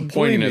as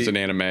disappointing believe as an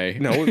me.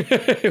 anime. No.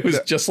 It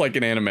was just like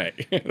an anime.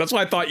 That's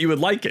why I thought you would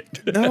like it.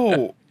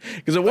 No,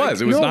 Because it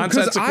was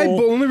nonsensical.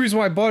 The only reason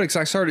why I bought it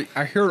because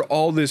I heard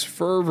all this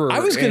fervor. I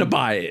was gonna and,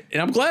 buy it,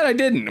 and I'm glad I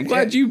didn't. I'm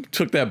glad you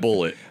took that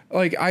bullet.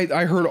 Like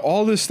I heard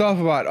all this stuff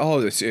about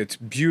it's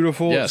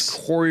beautiful. Yes,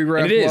 It's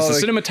choreographed. And it is. well,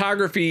 The like,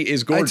 cinematography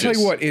is gorgeous. I tell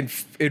you what, in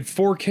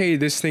 4K,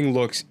 this thing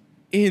looks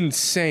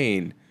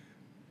insane.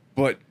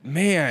 But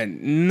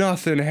man,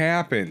 nothing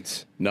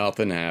happens.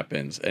 Nothing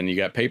happens, and you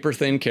got paper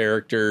thin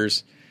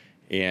characters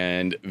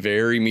and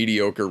very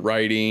mediocre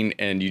writing,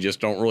 and you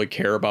just don't really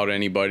care about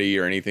anybody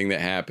or anything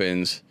that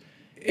happens.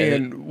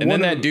 And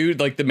then that dude,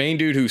 like the main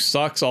dude who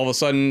sucks, all of a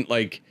sudden,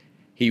 like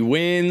he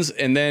wins,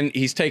 and then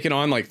he's taking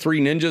on like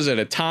 3 ninjas at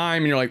a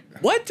time, and you're like,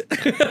 what?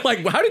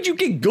 Like, how did you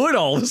get good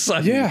all of a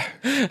sudden?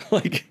 Yeah.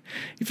 Like,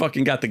 you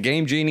fucking got the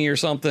game genie or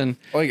something.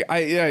 Like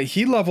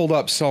he leveled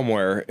up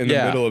somewhere in the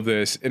Yeah. middle of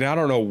this, and I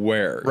don't know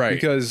where. Right.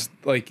 Because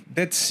like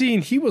that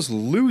scene, he was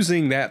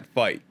losing that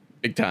fight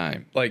Big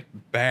time. like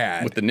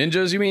bad. With the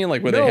ninjas, you mean?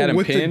 Like where they had him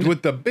with pinned?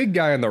 with the big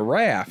guy on the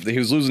raft. He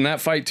was losing that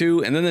fight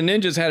too, and then the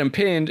ninjas had him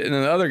pinned, and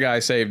then the other guy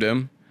saved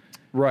him.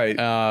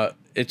 Right.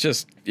 It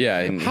just, yeah.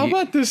 And How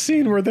about this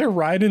scene where they're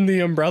riding the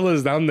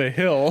umbrellas down the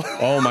hill?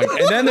 Oh my!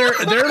 And then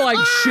they're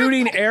like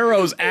shooting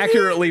arrows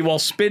accurately while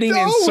spinning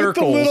in With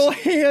circles. the little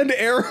hand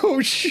arrow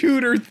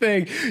shooter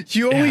thing.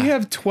 You only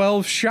have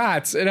 12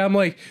 shots, and I'm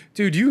like,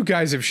 dude, you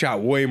guys have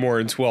shot way more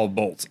than 12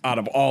 bolts out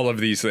of all of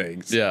these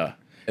things. Yeah,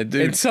 and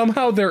dude, And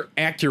somehow they're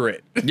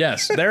accurate.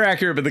 yes, they're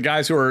accurate, but the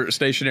guys who are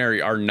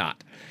stationary are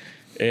not.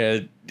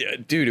 And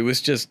dude, it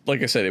was just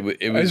like I said, it was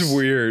It's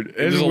weird.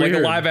 It was like a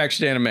weird. live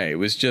action anime. It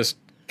was just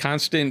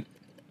constant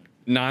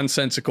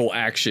nonsensical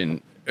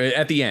action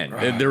at the end.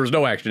 There was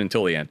no action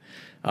until the end.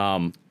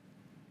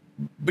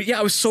 But yeah,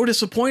 I was so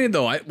disappointed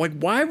though.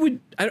 Why would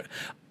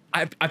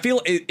I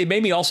feel it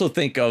made me also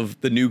think of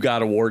the new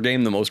God of War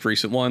game, the most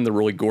recent one, the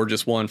really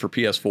gorgeous one for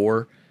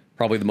PS4,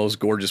 probably the most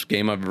gorgeous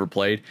game I've ever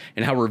played,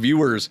 and how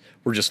reviewers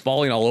were just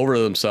falling all over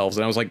themselves.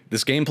 And I was like,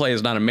 this gameplay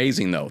is not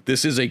amazing though.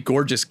 This is a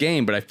gorgeous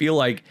game, but I feel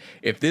like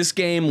if this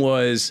game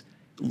was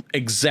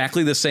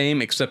exactly the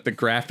same, except the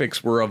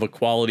graphics were of a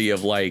quality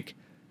of like,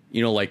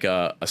 you know, like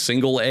a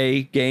single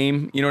A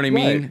game, you know what I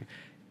mean? Right.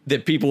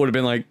 That people would have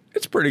been like,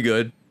 it's pretty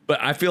good.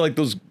 But I feel like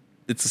it's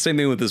the same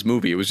thing with this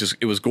movie. It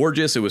was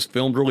gorgeous. It was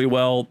filmed really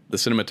well. The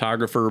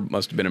cinematographer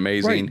must have been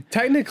amazing. Right.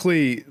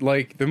 Technically,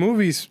 like, the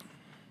movie's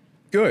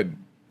good.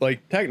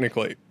 Like,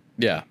 technically.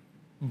 Yeah.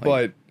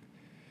 But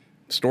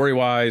Story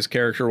wise,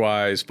 character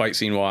wise, fight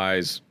scene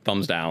wise,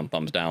 thumbs down,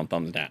 thumbs down,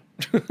 thumbs down.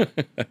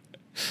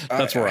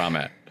 That's where I'm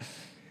at.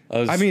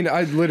 I mean,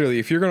 I literally,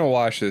 if you're going to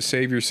watch this,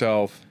 save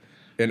yourself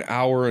an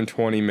hour and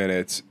 20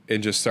 minutes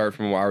and just start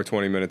from an hour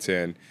 20 minutes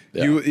in.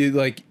 Yeah.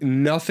 Like,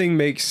 nothing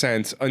makes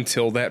sense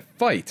until that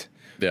fight.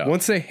 Yeah.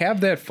 Once they have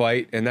that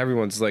fight and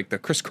everyone's like the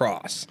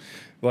crisscross,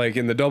 like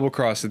in the double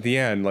cross at the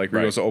end, like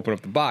where he goes to open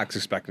up the box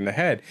expecting the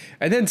head,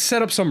 and then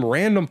set up some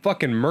random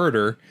fucking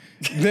murder,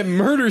 that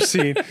murder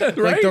scene,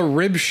 like the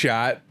rib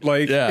shot,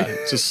 like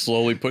just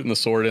slowly putting the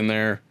sword in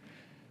there.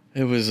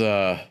 It was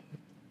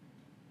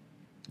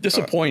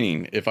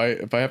disappointing. If I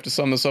have to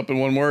sum this up in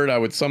one word, I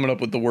would sum it up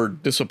with the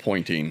word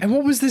disappointing. And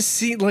what was this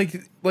scene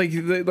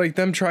like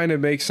them trying to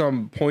make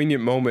some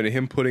poignant moment of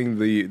him putting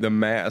the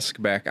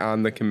mask back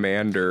on the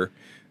commander,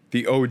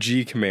 the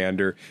OG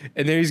commander,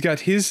 and then he's got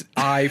his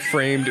eye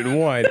framed in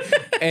one,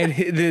 and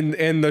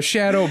then the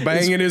shadow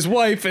banging his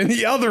wife in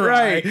the other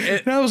eye.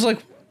 And I was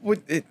like, what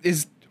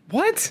is?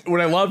 What? What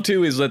I love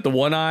too is that the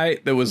one eye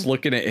that was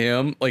looking at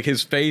him, like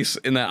his face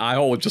in that eye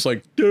hole was just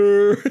like,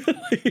 Durr.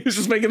 He was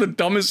just making the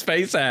dumbest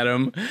face at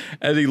him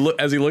as he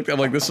looked. I'm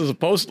like, this is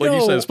supposed, like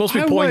you said, it's supposed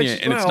to be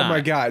poignant, and it's not. Oh my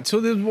god! So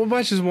we'll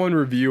watch this one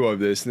review of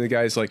this, and the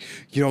guy's like,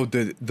 you know,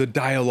 the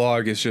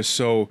dialogue is just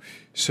so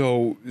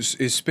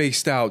is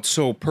spaced out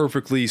so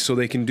perfectly, so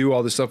they can do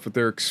all this stuff with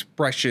their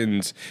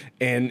expressions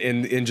and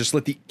just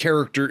let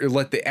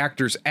the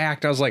actors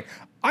act. I was like,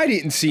 I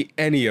didn't see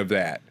any of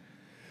that.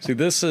 See,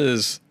 this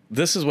is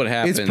what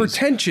happens. It's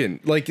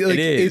pretension. Like it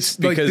is, it's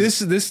like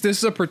this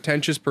is a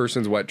pretentious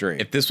person's wet dream.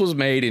 If this was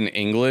made in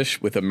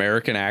English with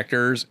American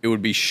actors, it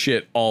would be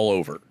shit all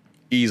over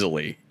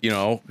easily, you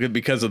know,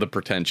 because of the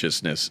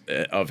pretentiousness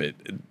of it.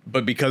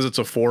 But because it's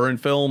a foreign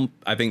film,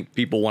 I think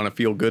people want to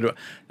feel good.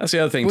 That's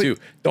the other thing too.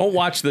 Don't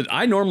watch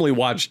I normally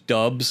watch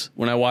dubs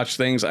when I watch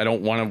things. I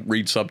don't want to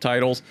read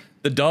subtitles.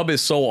 The dub is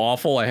so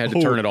awful, I had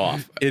to turn it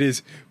off. It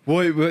is.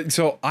 Well,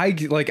 so I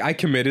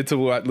committed to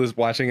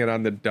watching it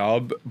on the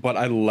dub, but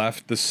I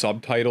left the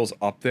subtitles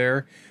up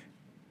there,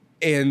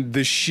 and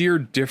the sheer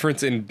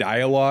difference in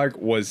dialogue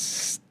was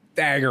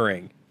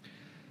staggering.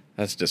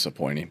 That's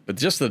disappointing. But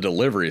just the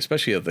delivery,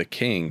 especially of the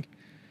king,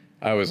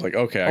 I was like,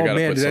 okay, I got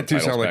to put subtitles back on. Did that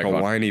dude sound like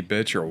a whiny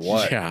bitch or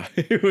what? Yeah,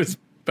 it was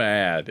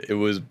bad. It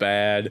was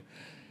bad.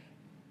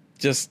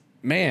 Just...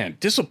 Man,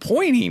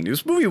 disappointing.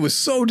 This movie was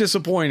so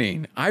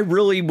disappointing. I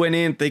really went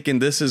in thinking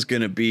this is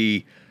going to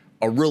be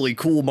a really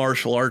cool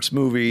martial arts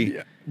movie.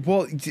 Yeah.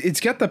 Well, it's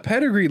got the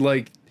pedigree.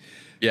 Like,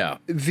 yeah.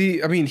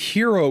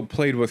 Hero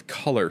played with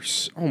color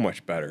so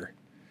much better.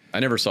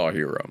 I never saw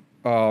Hero.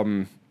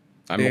 I'm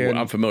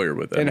familiar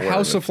with it. And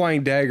House of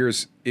Flying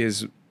Daggers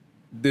is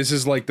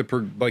like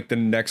the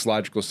next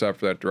logical step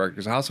for that director.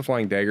 Because House of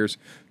Flying Daggers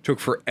took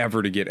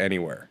forever to get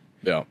anywhere.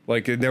 Yeah.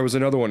 Like, there was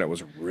another one that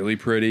was really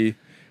pretty.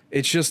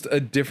 It's just a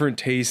different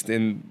taste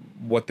in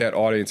what that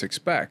audience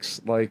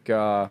expects. Like,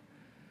 what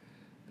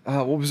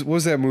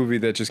was that movie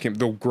that just came?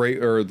 The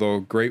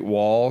Great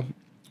Wall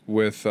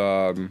with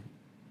Oberyn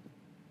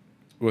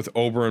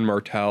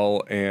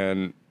Martell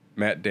and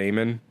Matt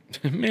Damon.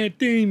 Matt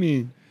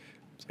Damon.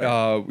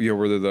 Where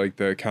they're like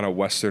the kind of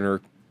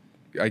Westerner.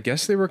 I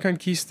guess they were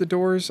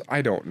conquistadors.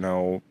 I don't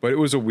know, but it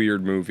was a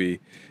weird movie.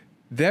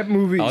 That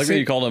movie. I like that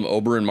you called him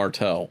Oberyn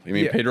Martell. You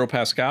mean Pedro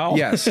Pascal?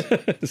 Yes.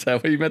 Is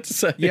that what you meant to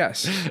say?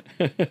 Yes.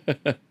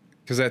 Because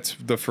that's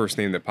the first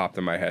name that popped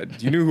in my head.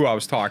 You knew who I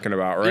was talking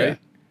about, right?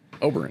 Yeah.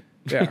 Oberyn.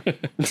 Yeah.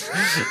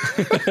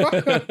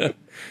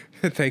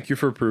 Thank you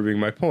for proving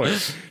my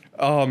point.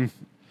 Will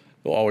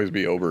always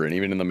be Oberyn,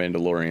 even in The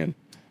Mandalorian.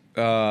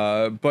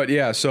 But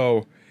yeah,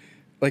 so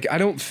like I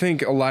don't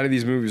think a lot of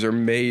these movies are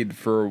made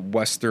for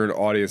Western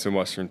audience and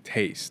Western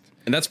taste.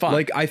 And that's fine.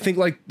 Like, I think,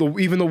 like,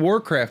 even the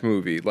Warcraft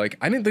movie, like,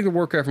 I didn't think the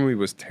Warcraft movie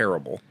was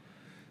terrible.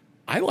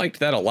 I liked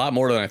that a lot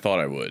more than I thought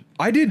I would.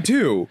 I did,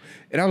 too.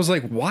 And I was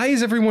like, why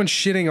is everyone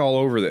shitting all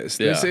over this?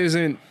 Yeah.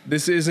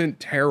 This isn't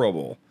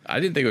terrible.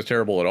 I didn't think it was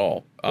terrible at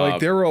all.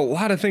 Like, there were a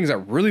lot of things I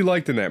really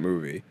liked in that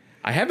movie.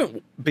 I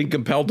haven't been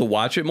compelled to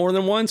watch it more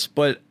than once,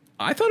 but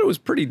I thought it was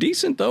pretty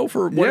decent, though,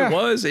 for what it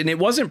was. And it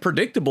wasn't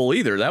predictable,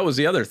 either. That was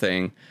the other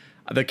thing.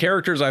 The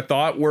characters I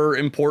thought were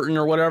important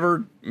or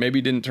whatever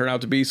maybe didn't turn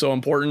out to be so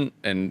important,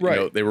 and you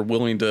know, they were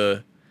willing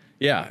to.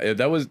 Yeah,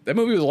 that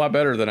movie was a lot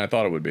better than I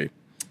thought it would be.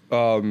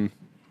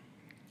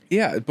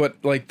 Yeah, but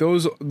like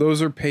those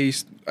are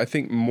paced, I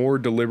think, more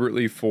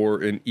deliberately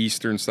for an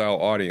Eastern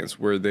style audience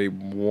where they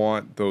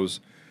want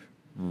those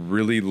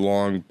really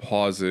long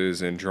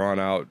pauses and drawn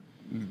out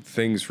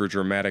things for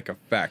dramatic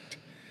effect.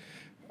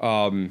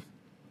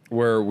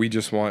 where we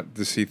just want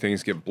to see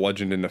things get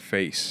bludgeoned in the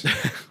face.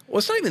 Well,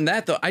 it's not even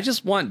that though. I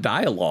just want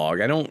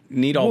dialogue. I don't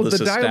need all Well, this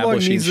the dialogue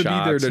establishing needs to be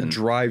there shots to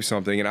drive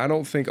something, and I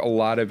don't think a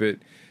lot of it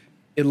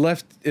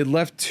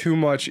left too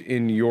much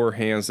in your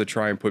hands to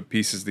try and put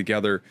pieces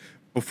together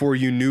before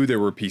you knew there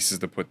were pieces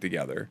to put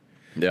together.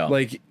 Yeah.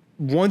 Like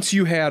once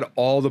you had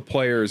all the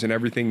players and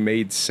everything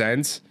made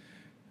sense,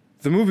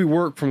 the movie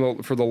worked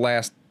for the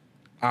last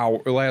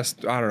hour, I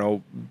don't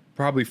know,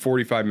 probably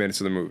 45 minutes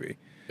of the movie.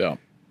 Yeah.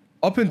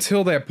 Up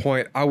until that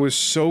point, I was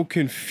so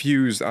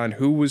confused on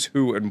who was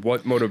who and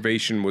what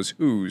motivation was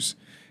whose.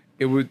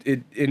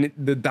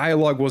 The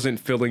dialogue wasn't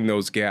filling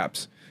those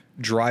gaps,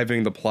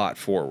 driving the plot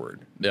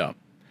forward. Yeah.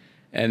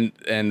 And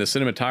the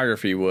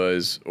cinematography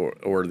was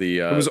or the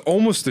It was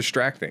almost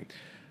distracting.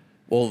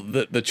 well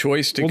the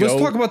choice to Well, go.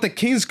 let's talk about the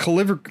king's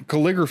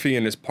calligraphy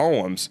in his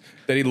poems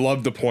that he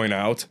loved to point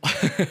out.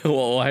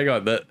 Well, hang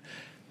on.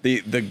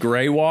 The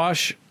gray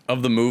wash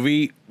of the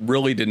movie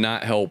really did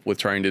not help with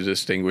trying to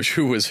distinguish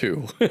who was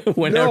who.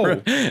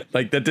 Whenever,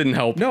 like that didn't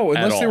help. No,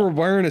 unless at they all. were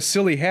wearing a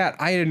silly hat.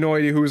 I had no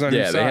idea who was on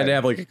Yeah, whose they side. had to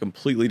have like a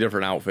completely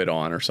different outfit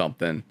on or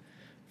something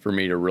for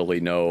me to really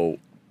know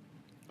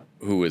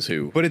who was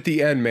who. But at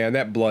the end, man,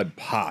 that blood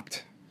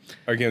popped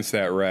against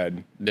that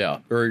red. Yeah,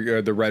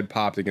 Or the red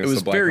popped against it was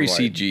the black very and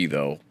white. CG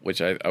though,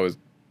 which I was.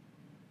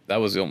 That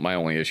was my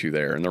only issue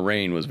there, and the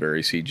rain was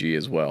very CG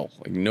as well.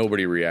 Like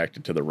nobody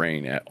reacted to the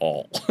rain at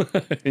all,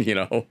 you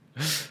know.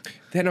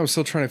 Then I'm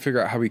still trying to figure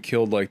out how he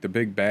killed like the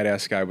big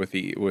badass guy with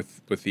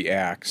the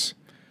axe,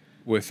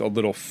 with a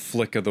little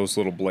flick of those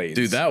little blades.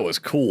 Dude, that was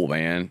cool,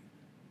 man.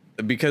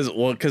 Because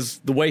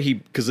the way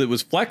because it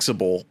was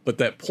flexible, but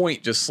that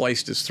point just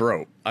sliced his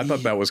throat. I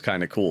thought that was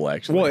kind of cool,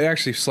 actually. Well, it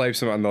actually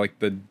swipes him on like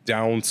the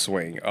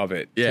downswing of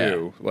it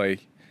too. Like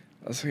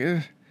I was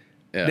like,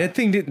 yeah. that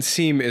thing didn't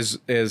seem as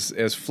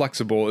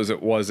flexible as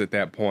it was at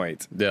that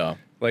point. Yeah.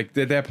 Like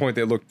at that point,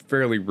 they looked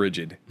fairly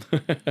rigid.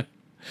 But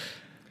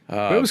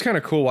it was kind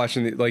of cool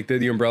watching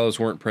the umbrellas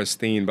weren't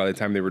pristine by the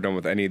time they were done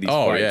with any of these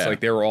fights. Yeah. Like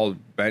they were all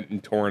bent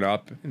and torn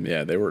up.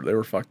 Yeah, they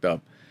were fucked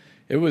up.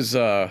 It was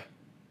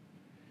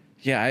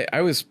yeah,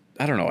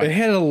 I don't know. It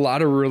had a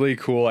lot of really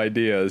cool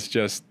ideas.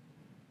 Just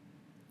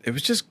It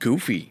was just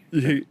goofy.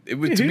 It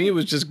was to me it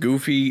was just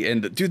goofy,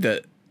 and dude,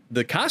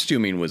 the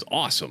costuming was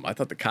awesome. I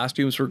thought the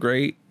costumes were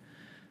great.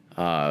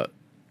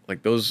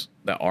 Like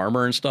that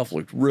armor and stuff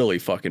looked really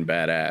fucking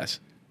badass.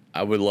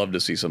 I would love to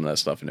see some of that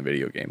stuff in a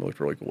video game. It looked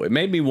really cool. It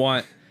made me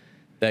want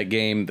that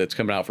game that's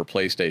coming out for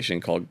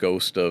PlayStation called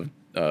Ghost of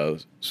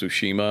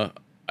Tsushima.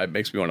 It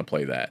makes me want to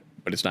play that,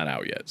 but it's not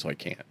out yet, so I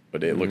can't.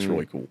 But it looks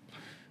really cool,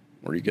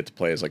 where you get to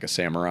play as like a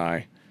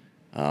samurai.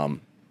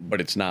 But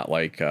it's not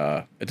like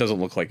it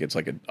doesn't look like it's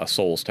like a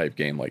Souls type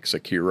game like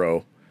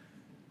Sekiro.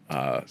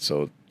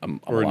 So I'm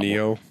or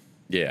Neo.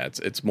 Yeah,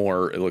 it's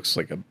more. It looks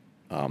like a.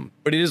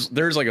 But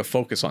there's like a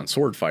focus on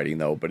sword fighting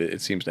though. But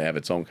it seems to have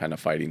its own kind of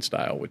fighting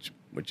style, which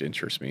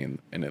interests me,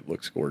 and it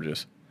looks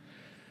gorgeous.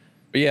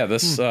 But yeah,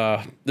 this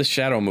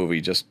Shadow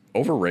movie just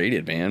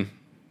overrated, man,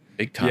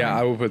 big time. Yeah,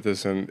 I will put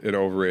this in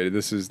overrated.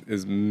 This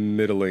is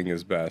middling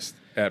at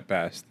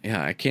best.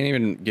 Yeah, I can't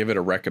even give it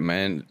a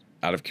recommend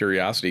out of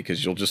curiosity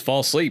because you'll just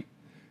fall asleep.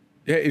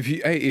 Yeah, if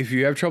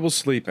you have trouble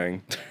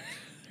sleeping,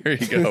 There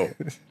you go.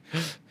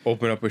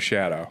 open up a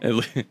Shadow.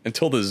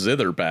 Until the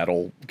zither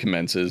battle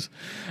commences.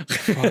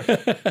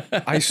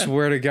 I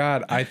swear to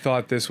God, I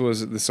thought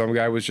some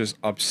guy was just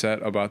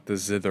upset about the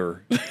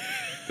zither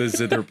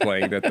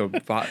playing that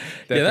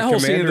That whole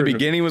scene at the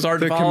beginning was hard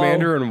to the follow.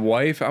 commander and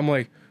wife. I'm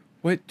like,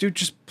 what, dude?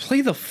 Just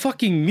play the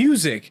fucking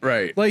music,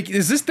 Right. Like,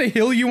 is this the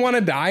hill you want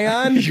to die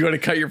on? You got to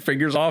cut your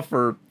fingers off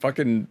for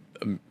fucking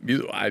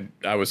music.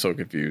 I was so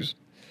confused.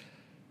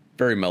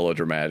 Very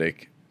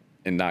melodramatic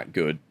and not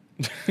good.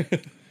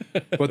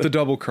 But the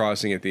double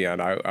crossing at the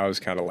end, I was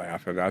kind of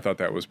laughing. I thought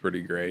that was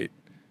pretty great.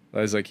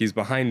 I was like, he's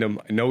behind him.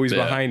 I know he's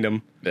behind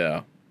him.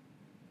 Yeah.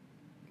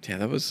 Yeah,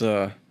 that was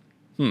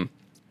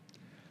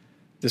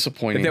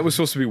disappointing. And that was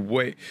supposed to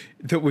be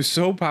that was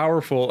so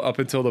powerful up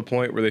until the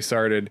point where they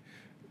started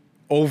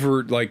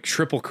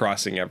triple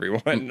crossing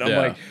everyone. And I'm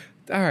like,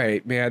 all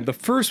right, man, the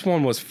first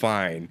one was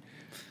fine.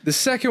 The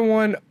second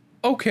one,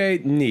 okay,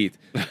 neat.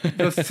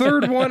 The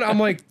third one, I'm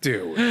like,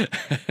 dude.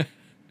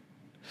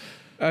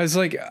 I was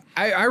like,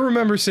 I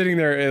remember sitting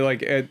there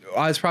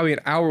I was probably an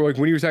hour, like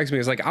when you were texting me,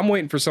 it's like, I'm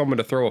waiting for someone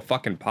to throw a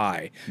fucking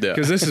pie. Yeah.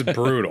 Because this is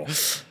brutal.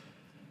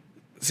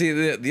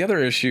 See, the other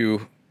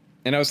issue,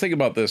 and I was thinking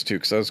about this too,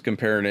 because I was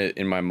comparing it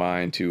in my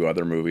mind to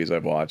other movies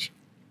I've watched,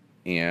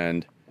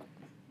 and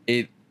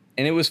it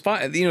was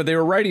fine. You know, they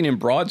were writing in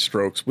broad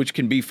strokes, which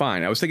can be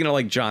fine. I was thinking of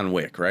like John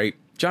Wick, right?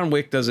 John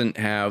Wick doesn't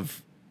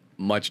have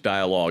much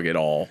dialogue at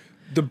all.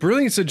 The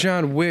brilliance of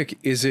John Wick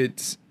is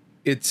it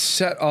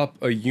set up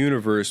a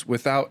universe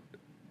without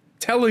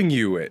telling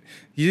you it.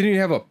 You didn't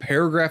even have a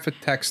paragraph of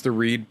text to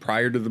read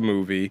prior to the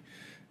movie.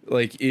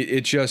 Like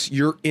it just,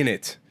 you're in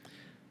it,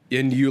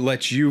 and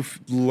let you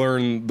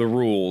learn the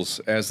rules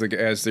as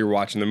they're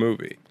watching the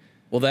movie.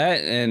 Well,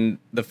 that and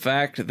the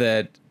fact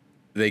that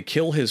they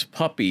kill his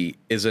puppy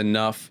is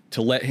enough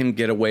to let him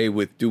get away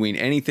with doing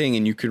anything,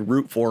 and you can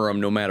root for him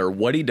no matter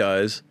what he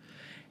does.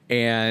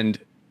 And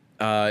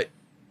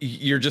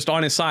you're just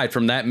on his side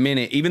from that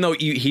minute, even though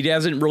he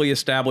hasn't really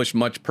established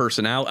much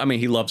personality. I mean,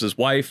 he loves his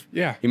wife.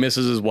 Yeah. He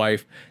misses his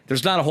wife.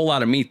 There's not a whole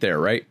lot of meat there,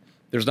 right?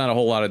 There's not a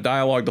whole lot of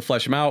dialogue to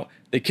flesh him out.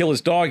 They kill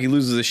his dog. He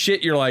loses his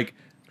shit. You're like,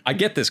 I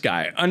get this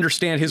guy. I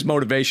understand his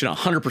motivation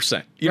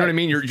 100%. You know what I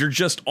mean? You're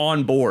just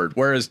on board.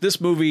 Whereas this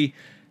movie,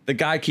 the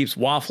guy keeps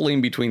waffling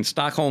between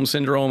Stockholm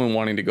Syndrome and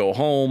wanting to go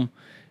home.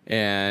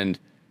 And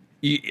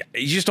you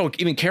just don't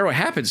even care what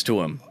happens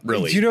to him,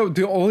 really. You know,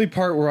 the only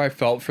part where I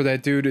felt for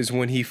that dude is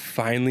when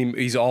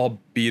he's all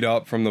beat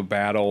up from the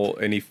battle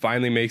and he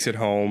finally makes it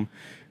home.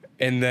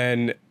 And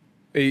then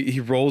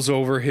he rolls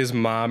over his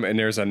mom and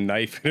there's a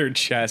knife in her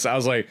chest. I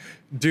was like,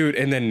 dude,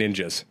 and then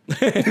ninjas. And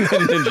then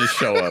ninjas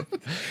show up.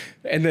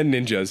 And then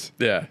ninjas.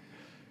 Yeah.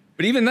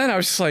 But even then, I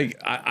was just like,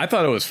 I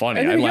thought it was funny.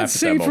 And then he I got laughed at that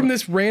saved from moment.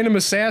 this random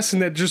assassin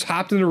that just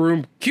hopped in the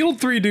room,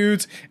 killed 3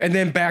 dudes, and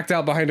then backed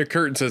out behind a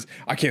curtain and says,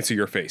 I can't see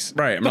your face.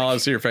 Right. I'm not allowed to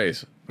see your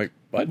face. Like,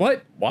 what?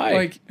 What? Why?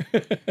 Like,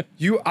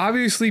 you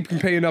obviously can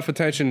pay enough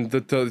attention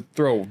to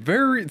throw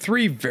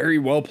 3 very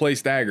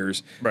well-placed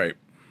daggers. Right.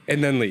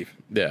 And then leave.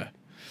 Yeah.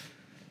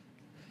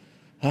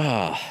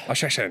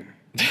 Assassin.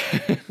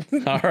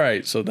 All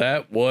right. So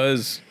that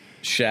was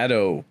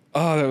Shadow.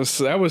 Oh,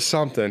 that was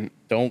something.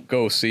 Don't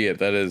go see it.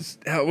 That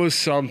was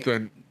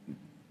something.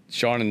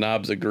 Sean and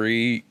Knobs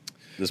agree.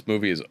 This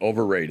movie is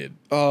overrated.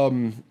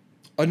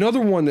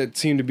 Another one that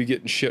seemed to be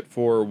getting shit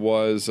for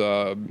was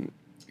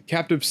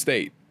Captive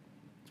State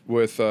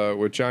with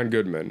John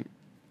Goodman.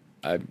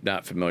 I'm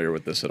not familiar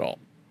with this at all.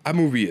 That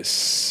movie is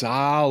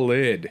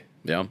solid.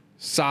 Yeah.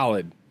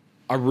 Solid.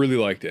 I really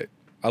liked it.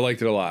 I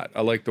liked it a lot.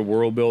 I liked the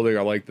world building.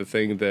 I liked the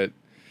thing that...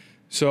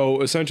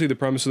 So, essentially, the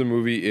premise of the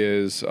movie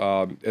is,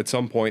 at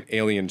some point,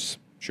 aliens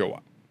show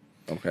up.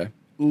 Okay.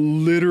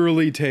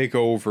 Literally take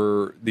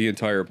over the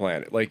entire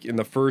planet. Like, in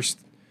the first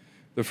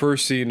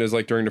scene is,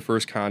 like, during the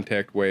first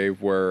contact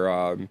wave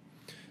where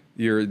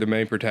you're the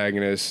main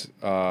protagonist,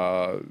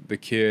 the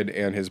kid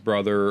and his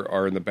brother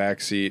are in the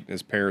back seat, and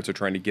his parents are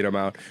trying to get him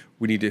out.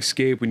 We need to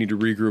escape. We need to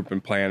regroup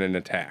and plan an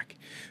attack.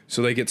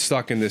 So they get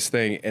stuck in this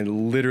thing,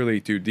 and literally,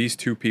 dude, these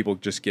 2 people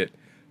just get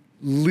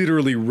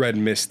literally red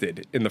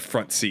misted in the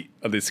front seat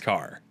of this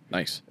car.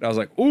 Nice. And I was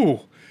like, ooh.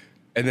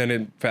 And then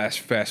it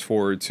fast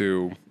forward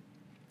to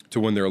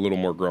when they're a little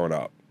more grown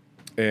up.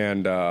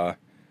 And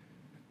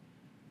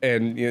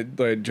you know,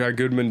 like John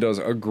Goodman does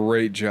a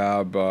great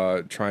job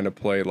trying to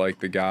play like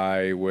the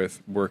guy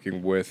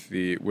working with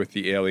the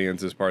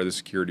aliens as part of the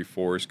security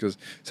force, because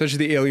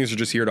essentially the aliens are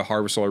just here to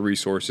harvest all our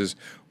resources.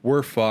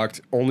 We're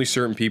fucked. Only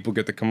certain people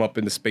get to come up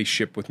in the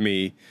spaceship with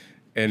me,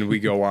 and we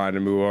go on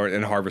and move on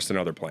and harvest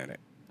another planet.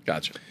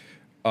 Gotcha.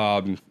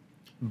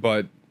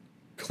 But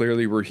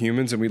clearly we're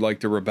humans and we like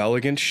to rebel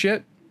against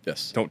shit.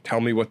 Yes. Don't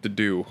tell me what to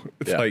do.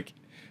 It's like,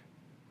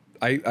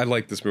 I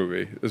like this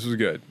movie. This was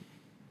good.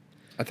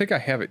 I think I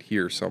have it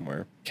here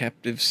somewhere.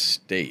 Captive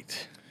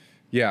State.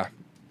 Yeah.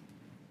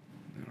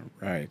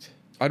 All right.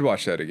 I'd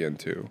watch that again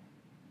too.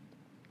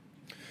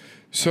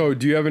 So,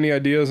 do you have any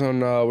ideas on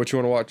what you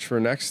want to watch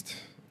for next?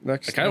 I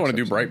kind of want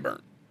to do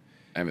Brightburn.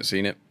 I haven't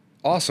seen it.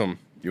 Awesome.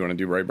 You want to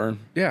do Brightburn?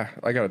 Yeah,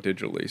 I got it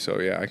digitally,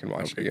 so yeah, I can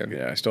watch it again.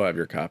 Yeah, I still have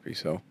your copy,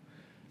 so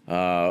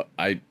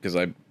because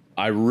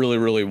I really,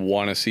 really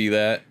want to see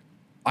that.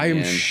 I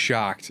am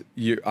shocked.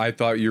 I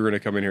thought you were going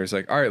to come in here. It's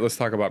like, all right, let's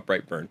talk about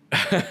Brightburn.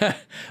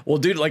 Well,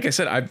 dude, like I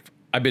said,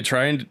 I've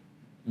been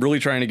really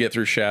trying to get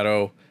through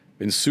Shadow.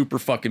 Been super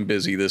fucking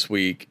busy this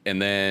week,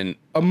 and then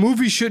A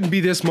movie shouldn't be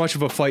this much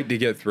of a fight to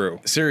get through.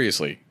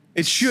 seriously,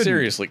 It shouldn't.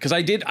 seriously, because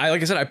like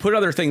I said, I put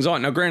other things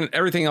on. Now, granted,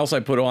 everything else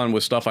I put on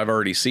was stuff I've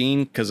already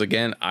seen, because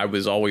again, I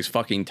was always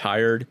fucking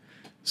tired,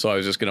 so I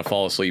was just gonna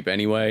fall asleep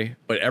anyway.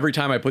 But every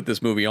time I put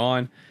this movie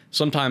on,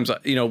 sometimes,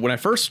 you know, when I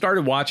first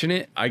started watching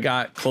it, I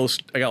got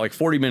like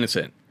 40 minutes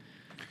in.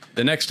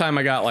 The next time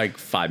I got like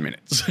 5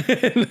 minutes.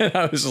 And then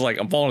I was just like,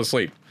 I'm falling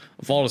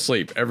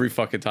asleep every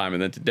fucking time.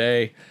 And then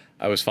today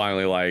I was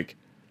finally like,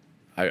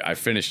 I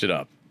finished it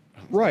up.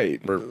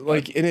 Right.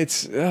 Like, and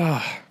it's,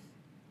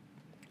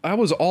 I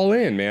was all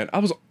in, man. I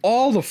was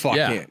all the fuck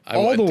in.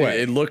 All the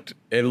way.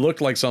 It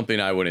looked like something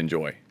I would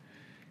enjoy.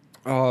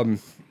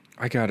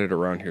 I got it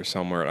around here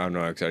somewhere. I'm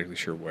not exactly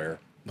sure where.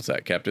 What's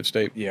that, Captive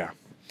State? Yeah.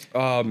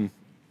 All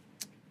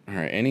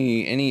right.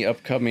 Any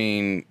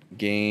upcoming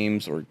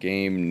games or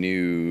game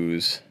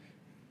news?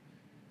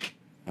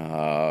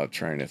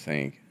 Trying to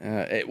think.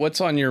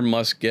 What's on your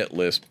must-get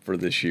list for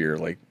this year?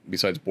 Like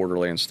besides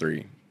Borderlands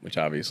 3, which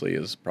obviously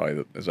is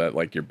probably is that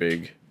like your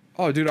big?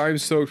 Oh, dude, I'm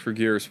stoked for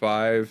Gears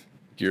 5.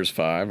 Gears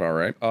 5. All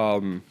right.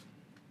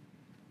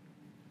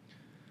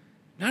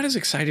 Not as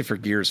excited for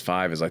Gears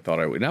 5 as I thought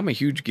I would. I'm a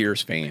huge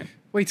Gears fan.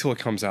 Wait till it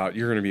comes out.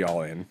 You're gonna be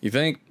all in. You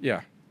think?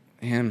 Yeah.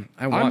 Man,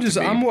 I'm just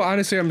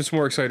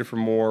more excited for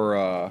more.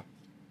 I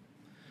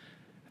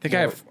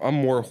think I'm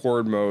more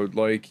horde mode.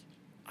 Like,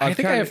 I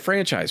have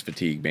franchise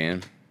fatigue,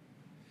 man.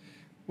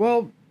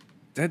 Well,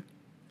 that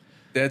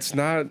that's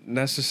not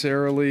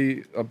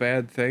necessarily a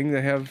bad thing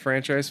to have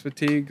franchise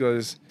fatigue,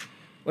 because,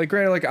 like,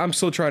 granted, like, I'm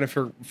still trying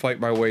to fight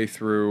my way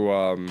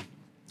through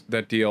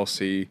that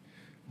DLC.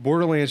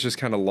 Borderlands just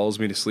kind of lulls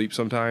me to sleep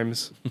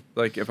sometimes.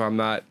 Like, if I'm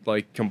not,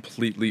 like,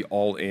 completely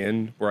all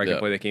in, where I can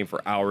play that game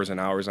for hours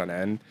and hours on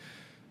end.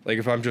 Like,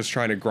 if I'm just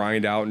trying to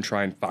grind out and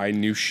try and find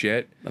new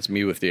shit. That's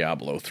me with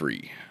Diablo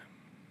 3.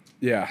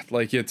 Yeah,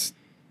 like, it's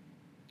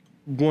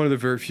one of the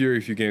very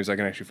few games I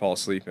can actually fall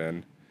asleep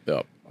in.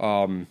 Yep.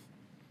 And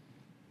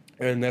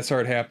that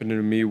started happening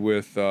to me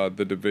with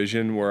The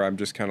Division, where I'm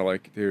just kind of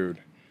like, dude,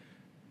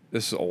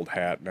 this is old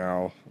hat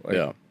now. Like,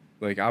 Yeah.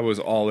 Like, I was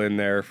all in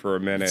there for a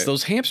minute. It's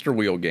those hamster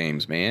wheel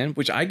games, man,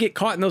 which I get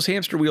caught in those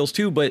hamster wheels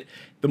too, but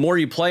the more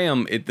you play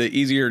them, the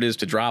easier it is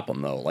to drop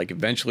them, though. Like,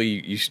 eventually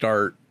you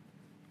start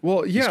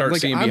like,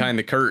 seeing behind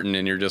the curtain,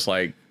 and you're just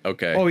like,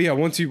 okay. Oh, yeah,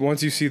 once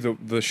you see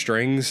the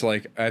strings,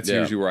 like, that's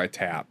usually where I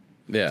tap.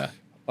 Yeah.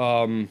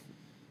 What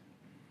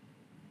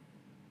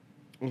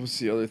was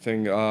the other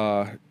thing?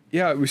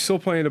 Yeah, we're still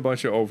playing a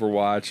bunch of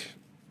Overwatch.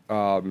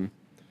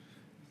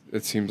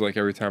 It seems like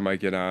every time I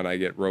get on, I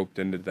get roped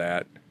into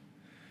that.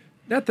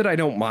 Not that I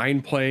don't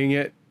mind playing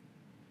it.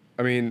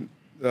 I mean,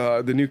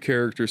 the new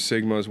character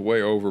Sigma is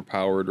way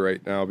overpowered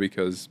right now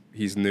because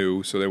he's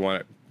new, so they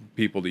want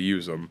people to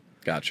use him.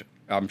 Gotcha.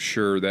 I'm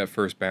sure that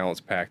first balance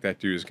pack, that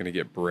dude is going to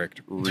get bricked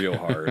real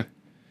hard.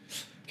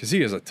 Because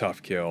he is a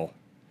tough kill.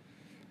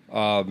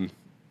 Yeah,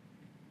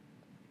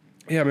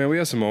 man, we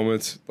have some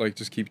moments. Like,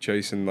 just keep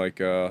chasing, like,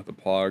 the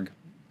plug.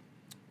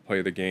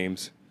 Play the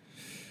games.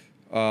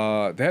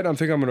 I think I'm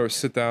going to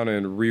sit down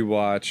and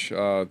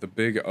rewatch The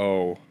Big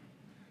O.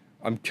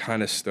 I'm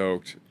kind of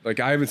stoked.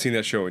 Like, I haven't seen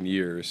that show in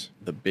years.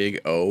 The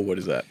Big O? What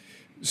is that?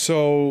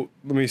 So,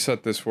 let me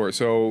set this for it.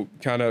 So,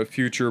 kind of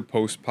future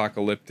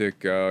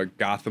post-apocalyptic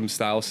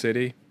Gotham-style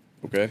city.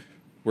 Okay.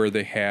 Where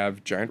they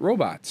have giant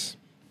robots.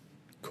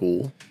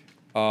 Cool.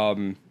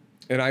 And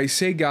I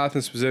say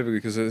Gotham specifically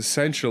because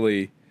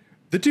essentially,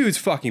 the dude's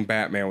fucking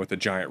Batman with a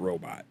giant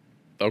robot.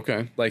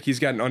 Okay. Like, he's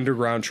got an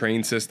underground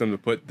train system to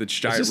put the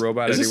giant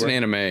robot anywhere. Is this anywhere.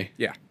 an anime?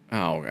 Yeah.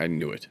 Oh, I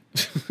knew it.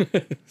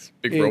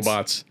 Big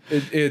robots.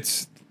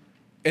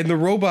 And the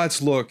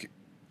robots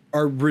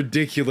are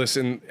ridiculous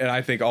in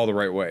I think all the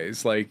right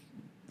ways. Like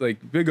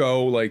Big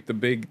O, like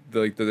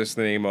that's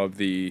the name of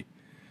the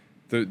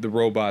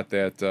robot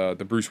that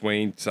the Bruce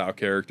Wayne style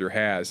character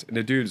has, and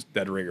the dude's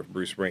dead ringer for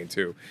Bruce Wayne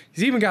too.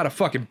 He's even got a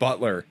fucking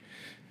butler,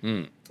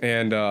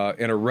 and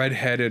a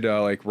redheaded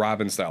like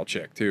Robin style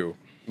chick too.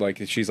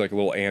 Like, she's like a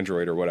little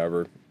android or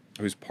whatever,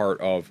 who's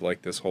part of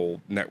like this whole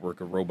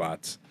network of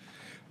robots.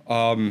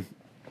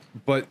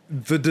 But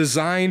the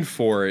design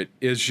for it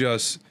is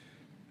just,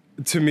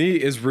 to me,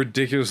 is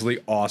ridiculously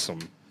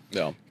awesome.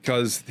 Yeah.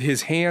 Because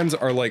his hands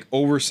are like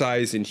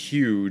oversized and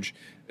huge,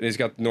 and he's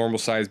got the normal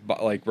size,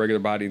 like regular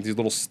body, and these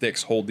little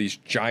sticks hold these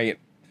giant,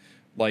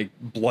 like,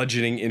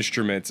 bludgeoning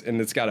instruments,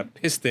 and it's got a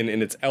piston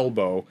in its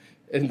elbow,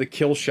 and the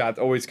kill shot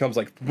always comes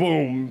like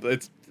boom.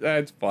 It's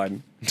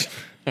fun.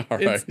 All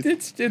right.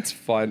 It's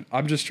fun.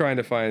 I'm just trying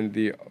to find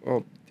here,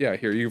 you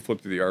can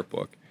flip to the art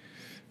book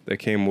that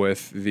came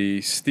with the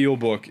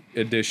Steelbook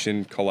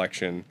edition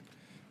collection,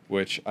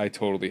 which I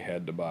totally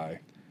had to buy.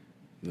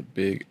 The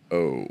Big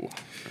O. All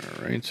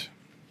right.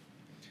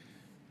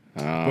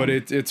 But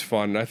it's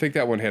fun. I think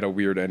that one had a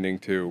weird ending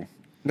too.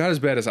 Not as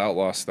bad as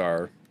Outlaw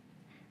Star.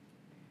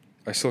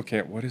 I still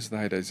can't. What is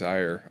thy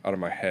desire out of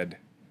my head?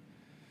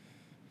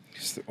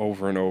 Just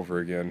over and over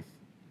again.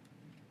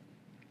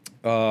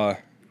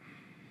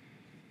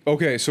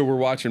 Okay, so we're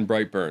watching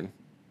Brightburn.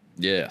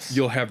 Yes.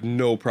 You'll have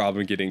no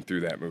problem getting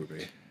through that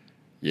movie.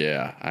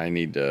 Yeah, I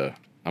need to.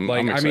 I'm I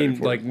excited mean,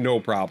 for like, it. no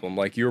problem.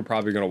 Like, you're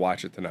probably going to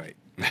watch it tonight.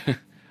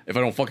 If I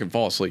don't fucking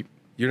fall asleep.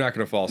 You're not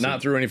going to fall asleep.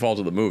 Not through any fault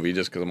of the movie,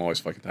 just because I'm always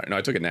fucking tired. No,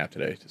 I took a nap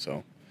today,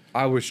 so.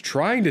 I was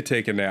trying to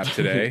take a nap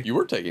today. You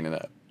were taking a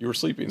nap. You were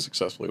sleeping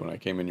successfully when I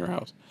came in your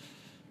house.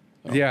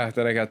 Oh. Yeah,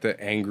 then I got the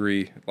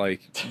angry,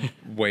 like,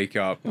 wake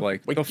up.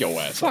 Like, Wake the your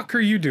ass fuck are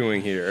you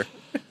doing here?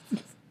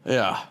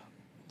 Yeah.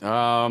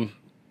 Man,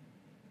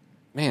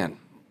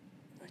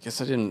 I guess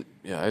I didn't.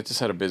 Yeah, I just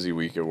had a busy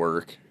week at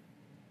work,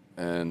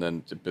 and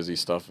then busy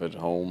stuff at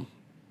home,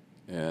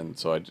 and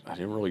so I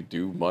didn't really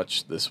do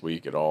much this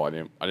week at all. I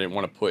didn't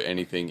want to put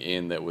anything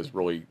in that was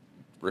really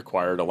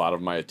required a lot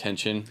of my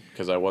attention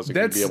because I wasn't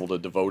going to be able to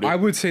devote it. I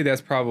would say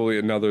that's probably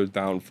another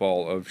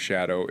downfall of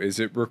Shadow, is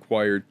it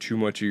required too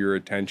much of your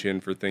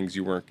attention for things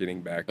you weren't getting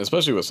back.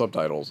 Especially with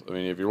subtitles. I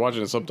mean, if you're watching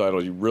the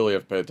subtitles, you really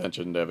have to pay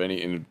attention to have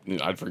any. And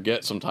I'd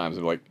forget sometimes,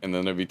 and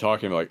then they'd be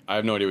talking like, I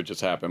have no idea what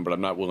just happened, but I'm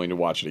not willing to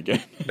watch it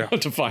again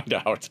to find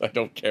out. I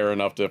don't care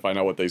enough to find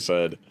out what they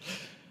said.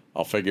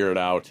 I'll figure it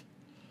out.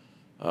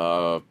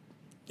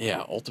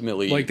 Yeah,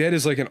 ultimately, like, that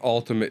is like an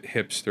ultimate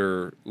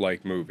hipster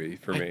like movie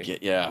for me.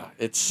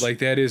 It's like,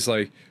 that is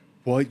like,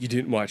 what, you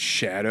didn't watch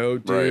Shadow,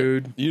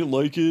 dude? Right. You didn't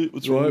like it?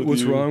 What's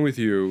wrong with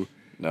you?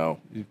 No,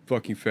 you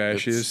fucking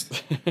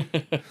fascist.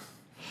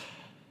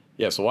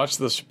 Yeah, so watch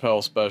the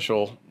Chappelle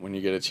special when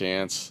you get a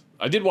chance.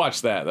 I did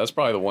watch that. That's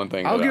probably the one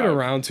thing. I'll get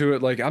around to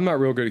it. Like, I'm not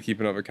real good at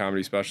keeping up with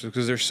comedy specials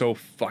because there's so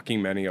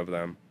fucking many of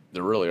them.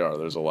 There really are.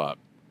 There's a lot.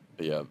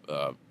 But yeah.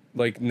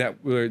 Like,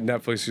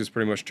 Netflix has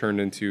pretty much turned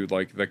into,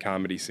 like, the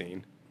comedy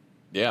scene.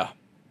 Yeah.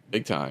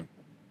 Big time.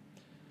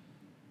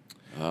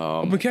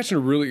 I've been catching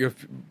a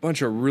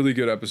bunch of really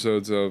good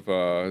episodes of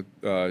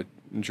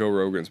Joe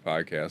Rogan's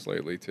podcast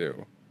lately,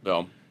 too.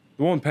 No.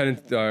 The one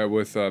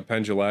with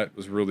Penn Jillette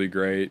was really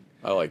great.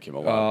 I like him a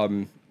lot.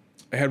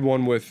 I had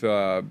one with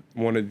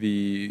one of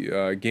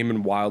the Game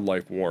and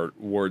Wildlife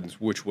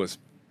wardens, which was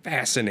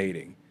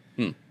fascinating.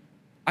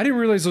 I didn't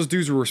realize those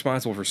dudes were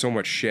responsible for so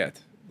much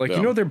shit. Like,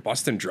 you know, they're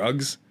busting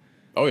drugs.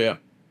 Oh, yeah.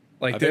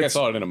 Like, I think I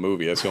saw it in a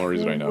movie. That's the only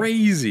reason I know.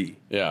 Crazy.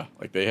 Yeah.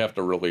 Like, they have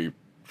to really,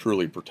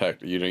 truly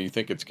protect. You know, you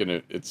think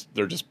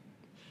they're just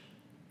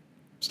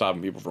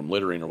stopping people from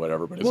littering or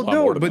whatever, but it's a lot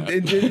more than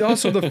that. And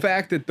also the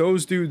fact that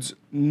those dudes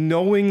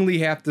knowingly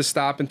have to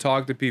stop and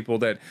talk to people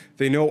that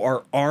they know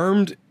are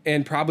armed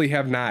and probably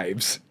have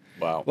knives.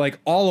 Wow. Like,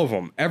 all of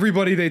them,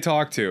 everybody they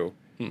talk to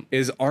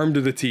is armed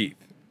to the teeth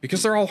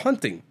because they're all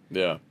hunting.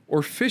 Yeah.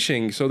 Or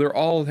fishing, so they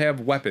all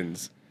have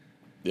weapons.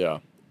 Yeah.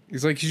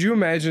 He's like, could you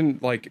imagine,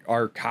 like,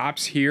 our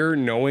cops here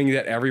knowing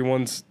that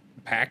everyone's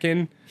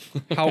packing?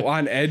 How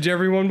on edge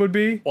everyone would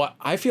be? Well,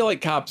 I feel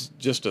like cops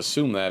just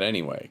assume that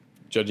anyway.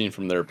 Judging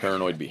from their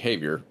paranoid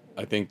behavior,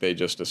 I think they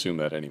just assume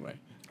that anyway.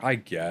 I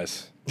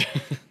guess.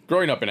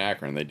 Growing up in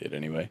Akron, they did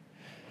anyway.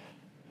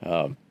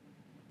 All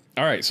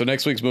right, so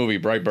next week's movie,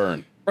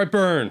 Brightburn.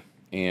 Brightburn.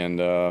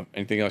 And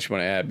anything else you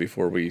want to add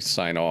before we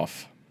sign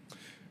off?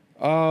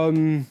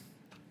 No.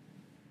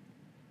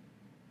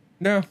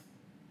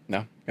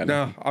 No?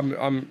 No,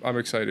 I'm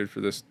excited for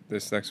this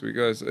next week.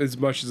 As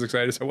much as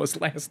excited as I was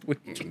last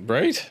week.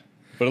 Right?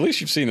 But at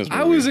least you've seen this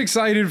movie. I was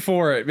excited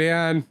for it,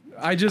 man.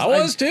 I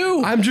was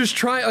too. I'm just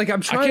trying. Like,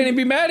 I'm trying. I can't even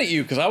be mad at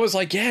you because I was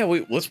like, yeah,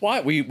 let's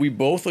watch. We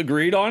both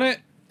agreed on it.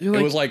 It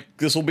was like,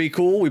 this will be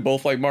cool. We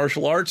both like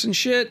martial arts and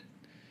shit.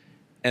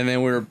 And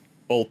then we were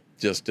both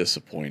just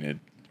disappointed,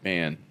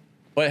 man.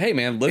 But hey,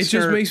 man, listener,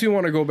 it just makes me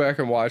want to go back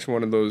and watch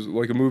one of those,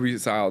 like a movie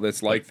style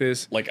that's like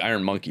this. Like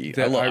Iron Monkey.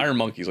 Iron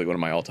Monkey's like one of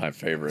my all-time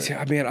favorites.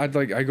 Yeah, man, I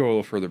go a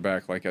little further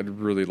back. Like, I'd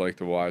really like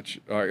to watch.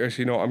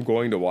 Actually, no, I'm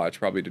going to watch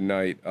probably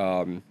tonight.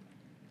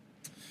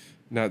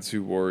 Not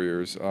Zoo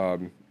Warriors.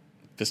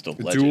 Fist of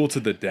Legend. Duel to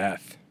the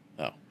Death.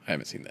 Oh, I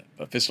haven't seen that.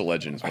 But Fist of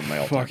Legend is one of my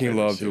all-time favorites. I fucking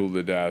love Duel to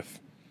the Death.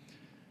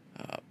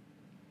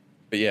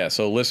 But yeah,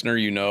 so listener,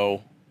 you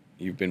know,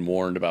 you've been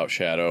warned about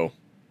Shadow.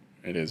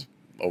 It is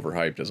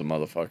overhyped as a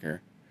motherfucker.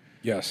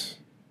 Yes.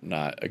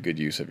 Not a good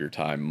use of your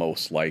time,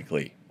 most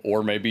likely.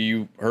 Or maybe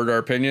you heard our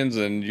opinions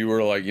and you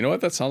were like, you know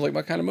what, that sounds like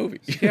my kind of movie.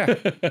 Yeah.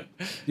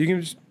 You can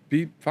just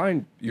be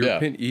fine.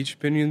 Each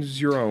opinion is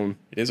your own.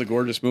 It is a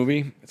gorgeous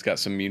movie. It's got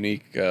some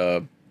unique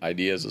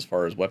ideas as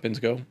far as weapons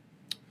go.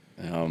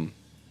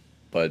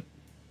 But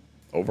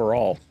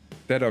overall,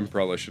 that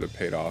umbrella should have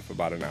paid off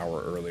about an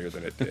hour earlier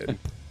than it did.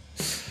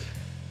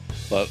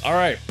 But all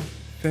right.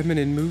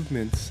 Feminine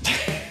movements.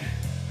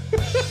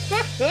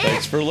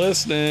 Thanks for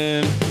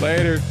listening.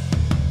 Later.